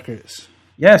these records?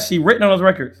 Yes, she written on those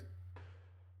records.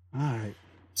 All right.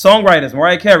 Songwriters,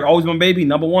 Mariah Carey, Always Be My Baby,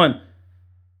 #1.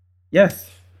 Yes.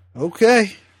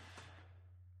 Okay.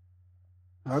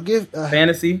 I'll give...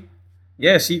 Fantasy.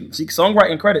 Yeah, she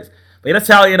songwriting credits. But let's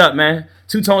tally it up, man.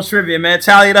 Two Tones Trivia, man.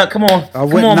 Tally it up. Come on. I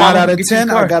went 9 out of 10.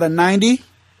 I got a 90.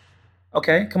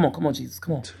 Okay, come on, Jesus.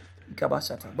 Come on.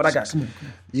 What I got? Come on.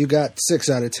 You got 6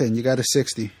 out of 10. You got a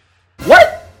 60.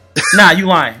 What? Nah, you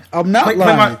lying. I'm not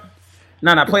lying.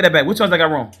 Play that back. Which ones I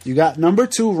got wrong? You got number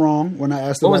 2 wrong when I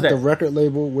asked about the record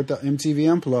label with the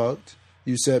MTV Unplugged.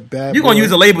 You said Bad You're going to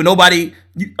use a label nobody...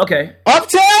 okay.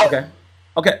 Uptown?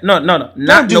 Okay. No. Not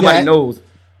nobody knows.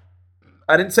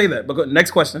 I didn't say that. But go, next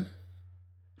question.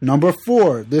 Number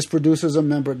 4. This producer's a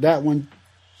member. That one...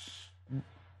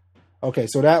 Okay,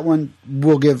 so that one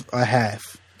we'll give a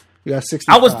half. You got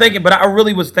 60. I was thinking, but I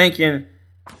really was thinking...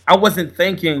 I wasn't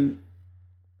thinking...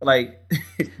 Like...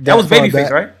 that was Babyface,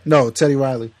 right? No, Teddy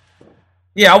Riley.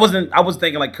 Yeah, I was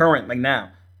thinking like current, like now.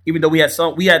 Even though we had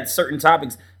certain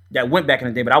topics that went back in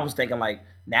the day, but I was thinking like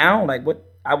now, like what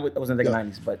I wasn't thinking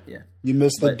 90s, but yeah. You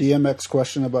missed the DMX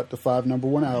question about the 5 #1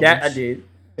 albums. Yeah, I did.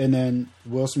 And then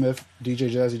Will Smith,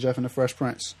 DJ Jazzy Jeff, and the Fresh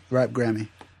Prince. Rap Grammy.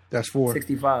 That's 4.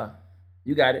 65.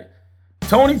 You got it.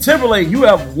 Tony Timberlake, you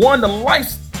have won the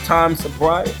lifetime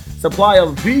supply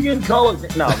of vegan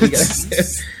collard. No, we got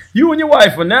you and your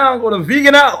wife are now going to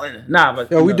Vegan Island. Nah, but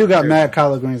we do got mad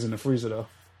collard greens in the freezer though.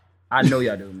 I know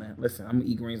y'all do, man. Listen, I'm gonna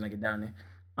eat greens when I get down there.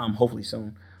 Hopefully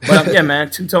soon. But yeah, man,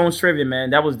 Two Tones Trivia,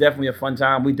 man. That was definitely a fun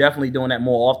time. We definitely doing that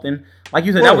more often. Like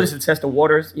you said, that was just to test the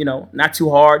waters. You know, not too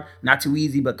hard, not too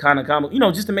easy, but kind of comical. You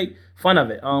know, just to make fun of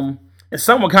it. And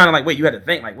some were kind of like, wait, you had to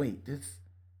think like, wait, this,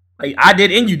 like I did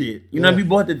and you did. You know,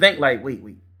 people had to think like, wait.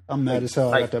 I'm mad as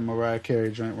hell. I got that Mariah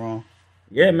Carey joint wrong.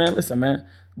 Yeah, man. Listen, man.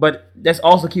 But that's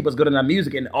also keep us good in our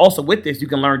music, and also with this, you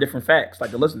can learn different facts.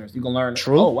 Like the listeners, you can learn.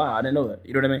 True. Oh wow, I didn't know that.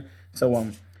 You know what I mean?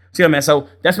 So yeah, man. So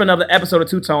that's been another episode of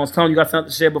Two Tones. Tone, you got something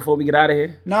to share before we get out of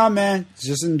here? Nah, man.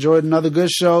 Just enjoyed another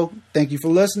good show. Thank you for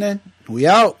listening. We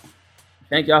out.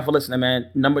 Thank y'all for listening,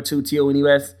 man. Number 2,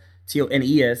 TONES,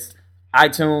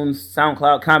 iTunes,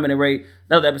 SoundCloud, comment and rate.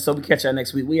 Another episode. We catch y'all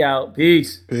next week. We out.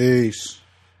 Peace. Peace.